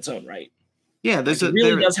game in its own right. Yeah, it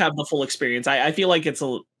really does have the full experience. I feel like it's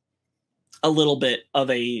a little bit of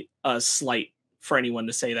a slight for anyone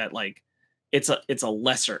to say that like it's a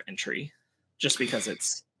lesser entry just because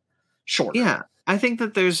it's shorter. Yeah, I think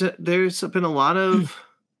that there's been a lot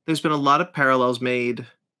of parallels made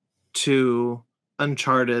to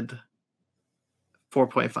Uncharted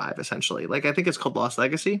 4.5 essentially. Like I think it's called Lost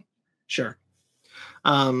Legacy. Sure.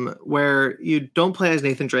 Where you don't play as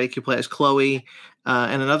Nathan Drake, you play as Chloe,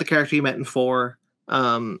 and another character you met in 4.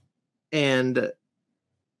 And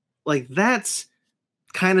like that's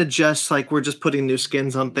kind of just like we're just putting new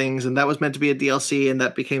skins on things, and that was meant to be a DLC, and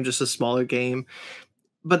that became just a smaller game.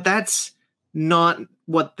 But that's not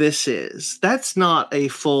what this is. That's not a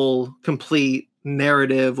full, complete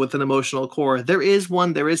narrative with an emotional core. There is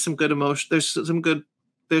some good emotion. There's some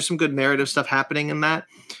good narrative stuff happening in that.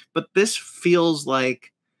 But this feels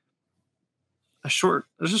like a short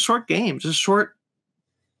game. Just a short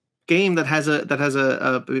game that has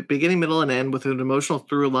a beginning, middle, and end with an emotional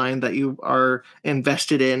through line that you are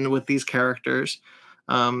invested in with these characters.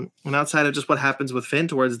 And outside of just what happens with Finn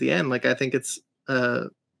towards the end, like I think it's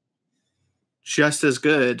just as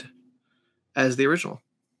good as the original.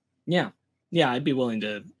 Yeah, I'd be willing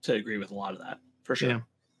to agree with a lot of that for sure. Yeah.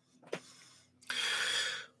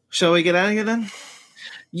 Shall we get out of here then?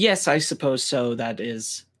 Yes, I suppose so. That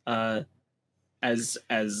is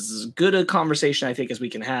as good a conversation I think as we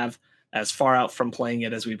can have, as far out from playing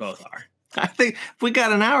it as we both are. I think we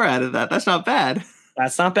got an hour out of that. That's not bad.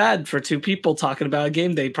 That's not bad for two people talking about a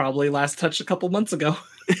game they probably last touched a couple months ago.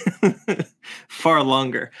 Far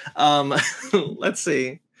longer. Let's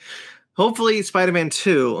see. Hopefully Spider-Man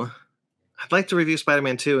 2. I'd like to review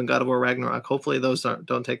Spider-Man 2 and God of War Ragnarok. Hopefully those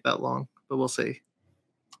don't take that long, but we'll see.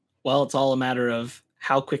 Well, it's all a matter of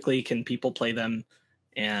how quickly can people play them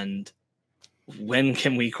and when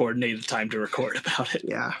can we coordinate a time to record about it.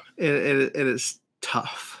 Yeah, it is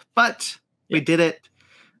tough, but we did it.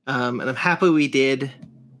 And I'm happy we did.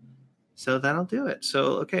 So that'll do it.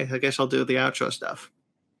 So, okay, I guess I'll do the outro stuff.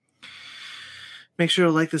 Make sure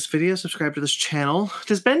to like this video, subscribe to this channel.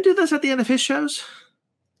 Does Ben do this at the end of his shows?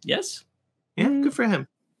 Yes. Yeah, good for him.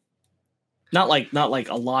 Not like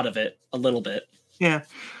a lot of it, a little bit. Yeah.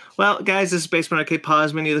 Well, guys, this is Basement Arcade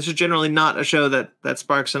Pause Menu. This is generally not a show that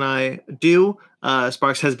Sparks and I do.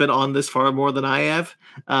 Sparks has been on this far more than I have.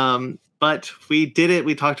 But we did it.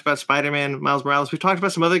 We talked about Spider-Man, Miles Morales. We've talked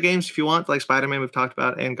about some other games if you want, like Spider-Man we've talked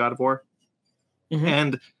about, and God of War. Mm-hmm.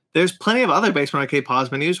 And there's plenty of other Basement Arcade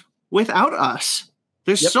Pause Menus without us.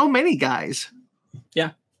 There's so many guys.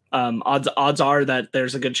 Yeah. Odds are that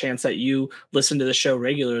there's a good chance that you listen to the show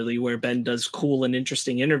regularly where Ben does cool and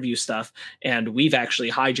interesting interview stuff. And we've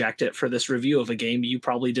actually hijacked it for this review of a game you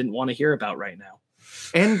probably didn't want to hear about right now.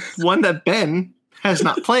 And one that Ben has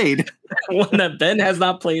not played. One that Ben has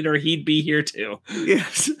not played, or he'd be here too.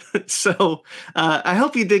 Yes. So I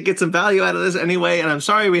hope you did get some value out of this anyway. And I'm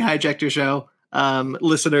sorry we hijacked your show.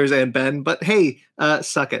 Listeners and Ben, but hey,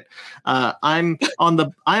 suck it. I'm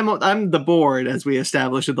the board, as we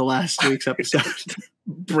established in the last week's episode.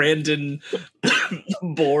 Brandon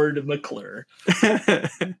Board McClure.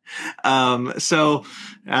 So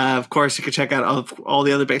of course you can check out all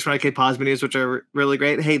the other Basement Arcade Pause Menus, which are really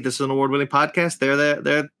great. Hey, this is an award-winning podcast.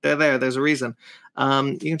 They're there. There's a reason.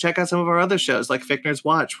 You can check out some of our other shows like Fick Nerds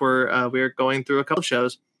Watch, where we're going through a couple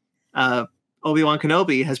shows. Obi-Wan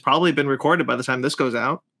Kenobi has probably been recorded by the time this goes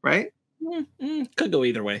out, right? Could go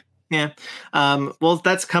either way. Yeah. Well,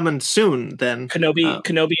 that's coming soon then.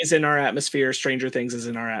 Kenobi is in our atmosphere. Stranger Things is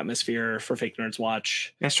in our atmosphere for Fake Nerds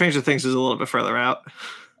Watch. Yeah, Stranger Things is a little bit further out.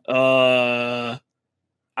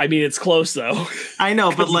 I mean, it's close though. I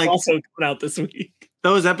know, but like also coming out this week.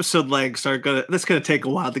 Those episode legs are that's gonna take a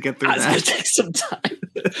while to get through. It's gonna take some time.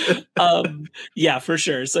 Yeah, for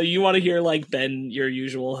sure. So you want to hear like Ben, your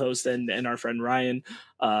usual host, and our friend Ryan.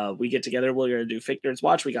 We get together. We're gonna do Fake Nerds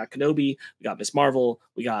Watch. We got Kenobi. We got Miss Marvel.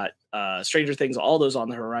 We got Stranger Things. All those on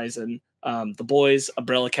the horizon. The Boys,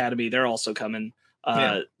 Umbrella Academy. They're also coming.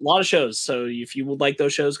 A lot of shows. So if you would like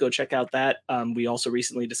those shows, go check out that. We also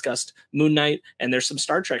recently discussed Moon Knight, and there's some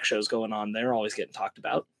Star Trek shows going on. They're always getting talked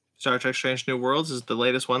about. Star Trek Strange New Worlds is the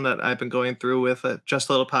latest one that I've been going through with Just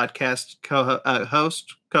a Little Podcast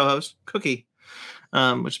co-host Cookie,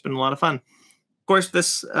 which has been a lot of fun. Of course,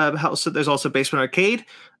 this house, there's also Basement Arcade.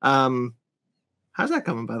 How's that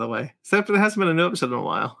coming, by the way? There hasn't been a new episode in a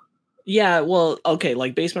while. Yeah, well, okay,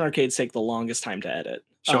 like Basement Arcades take the longest time to edit.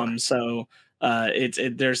 Sure. So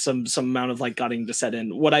there's some amount of like gutting to set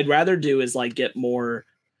in. What I'd rather do is like get more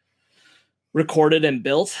recorded and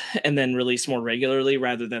built and then release more regularly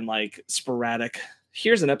rather than like sporadic.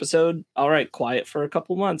 Here's an episode. All right, quiet for a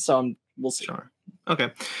couple months. So we'll see. Sure.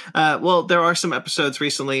 Okay. Well, there are some episodes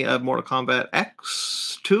recently of Mortal Kombat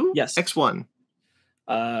X2? Yes. X1.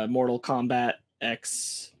 Mortal Kombat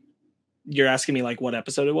X. You're asking me like what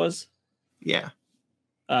episode it was? Yeah.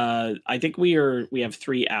 I think we have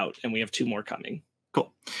 3 out and we have 2 more coming.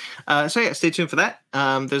 Cool. So yeah, stay tuned for that.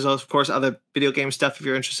 There's of course other video game stuff if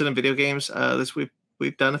you're interested in video games.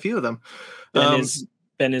 We've done a few of them.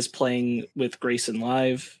 Ben is playing with Grayson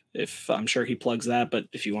Live. If I'm sure he plugs that, but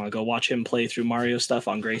if you want to go watch him play through Mario stuff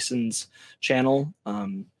on Grayson's channel,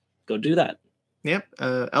 go do that. Yep.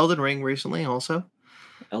 Elden Ring recently also.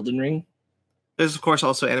 Elden Ring. There's, of course,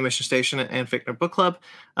 also Animation Station and Fake Nerd Book Club,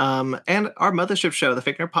 and our mothership show, the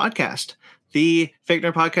Fake Nerd Podcast. The Fake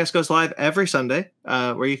Nerd Podcast goes live every Sunday,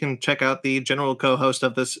 where you can check out the general co-host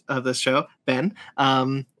of this show, Ben,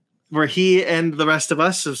 where he and the rest of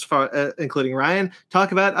us, as far including Ryan,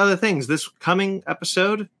 talk about other things. This coming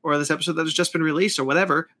episode, or this episode that has just been released, or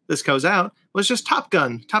whatever this goes out, was just Top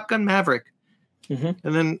Gun Maverick. Mm-hmm.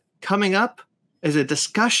 And then coming up is a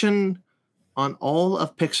discussion on all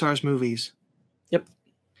of Pixar's movies. Yep.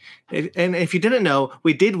 And if you didn't know,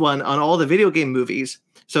 we did one on all the video game movies.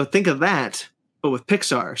 So think of that, but with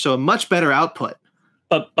Pixar. So a much better output.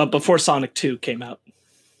 But before Sonic 2 came out.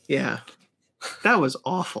 Yeah. That was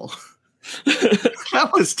awful.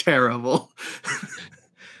 That was terrible.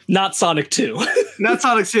 Not Sonic 2. Not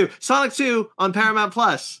Sonic 2. Sonic 2 on Paramount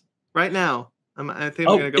Plus right now. I think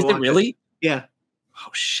I'm going to go watch it. Is it really? Yeah. Oh,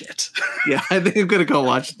 shit. Yeah, I think I'm going to go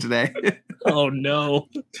watch it today. Oh, no.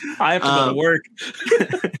 I have to go to work.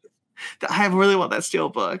 I really want that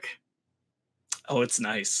Steelbook. Oh, it's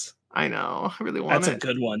nice. I know. I really want it. That's a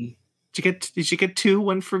good one. Did you get two?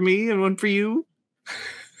 One for me and one for you?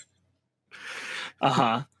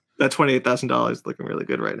 Uh-huh. That $28,000 is looking really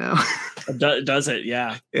good right now. Does it?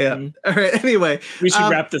 Yeah. Yeah. Mm-hmm. All right. Anyway, we should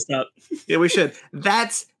wrap this up. Yeah, we should.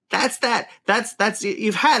 That's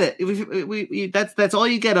you've had it. That's all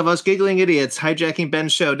you get of us giggling idiots hijacking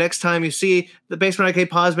Ben's show. Next time you see the Basement Arcade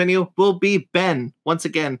pause menu, will be Ben once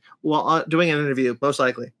again while doing an interview, most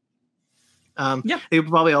likely. Yeah. You're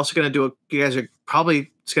probably also going to do you guys are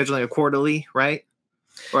probably scheduling a quarterly, right?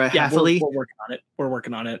 Or a halfly. We're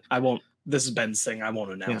working on it. I won't. This is Ben's thing. I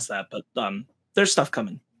won't announce that, but there's stuff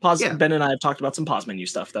coming. Ben and I have talked about some pause menu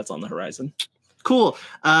stuff that's on the horizon. Cool.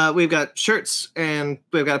 We've got shirts and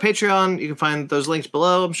we've got a Patreon. You can find those links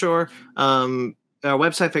below, I'm sure. Our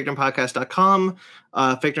website, fakenerdpodcast.com.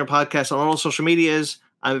 Fake Nerd Podcast on all social medias.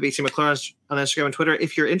 I'm at BT McClure on Instagram and Twitter.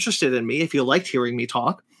 If you're interested in me, if you liked hearing me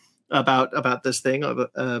talk about this thing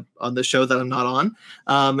on the show that I'm not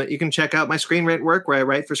on, you can check out my Screen Rant work where I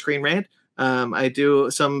write for Screen Rant. I do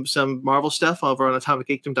some Marvel stuff over on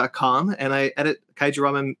atomicgeekdom.com, and I edit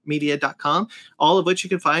kaijuramenmedia.com, all of which you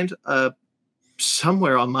can find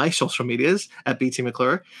somewhere on my social medias at BT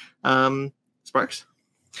McClure. Sparks?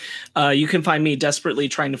 You can find me desperately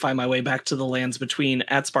trying to find my way back to the lands between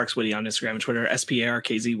at SparksWitty on Instagram and Twitter,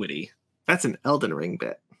 SPARKZWitty. That's an Elden Ring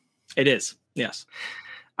bit. It is, yes.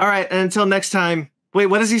 All right, and until next time. Wait,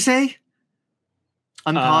 what does he say?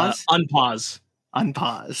 Unpause? Unpause.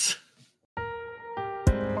 Unpause.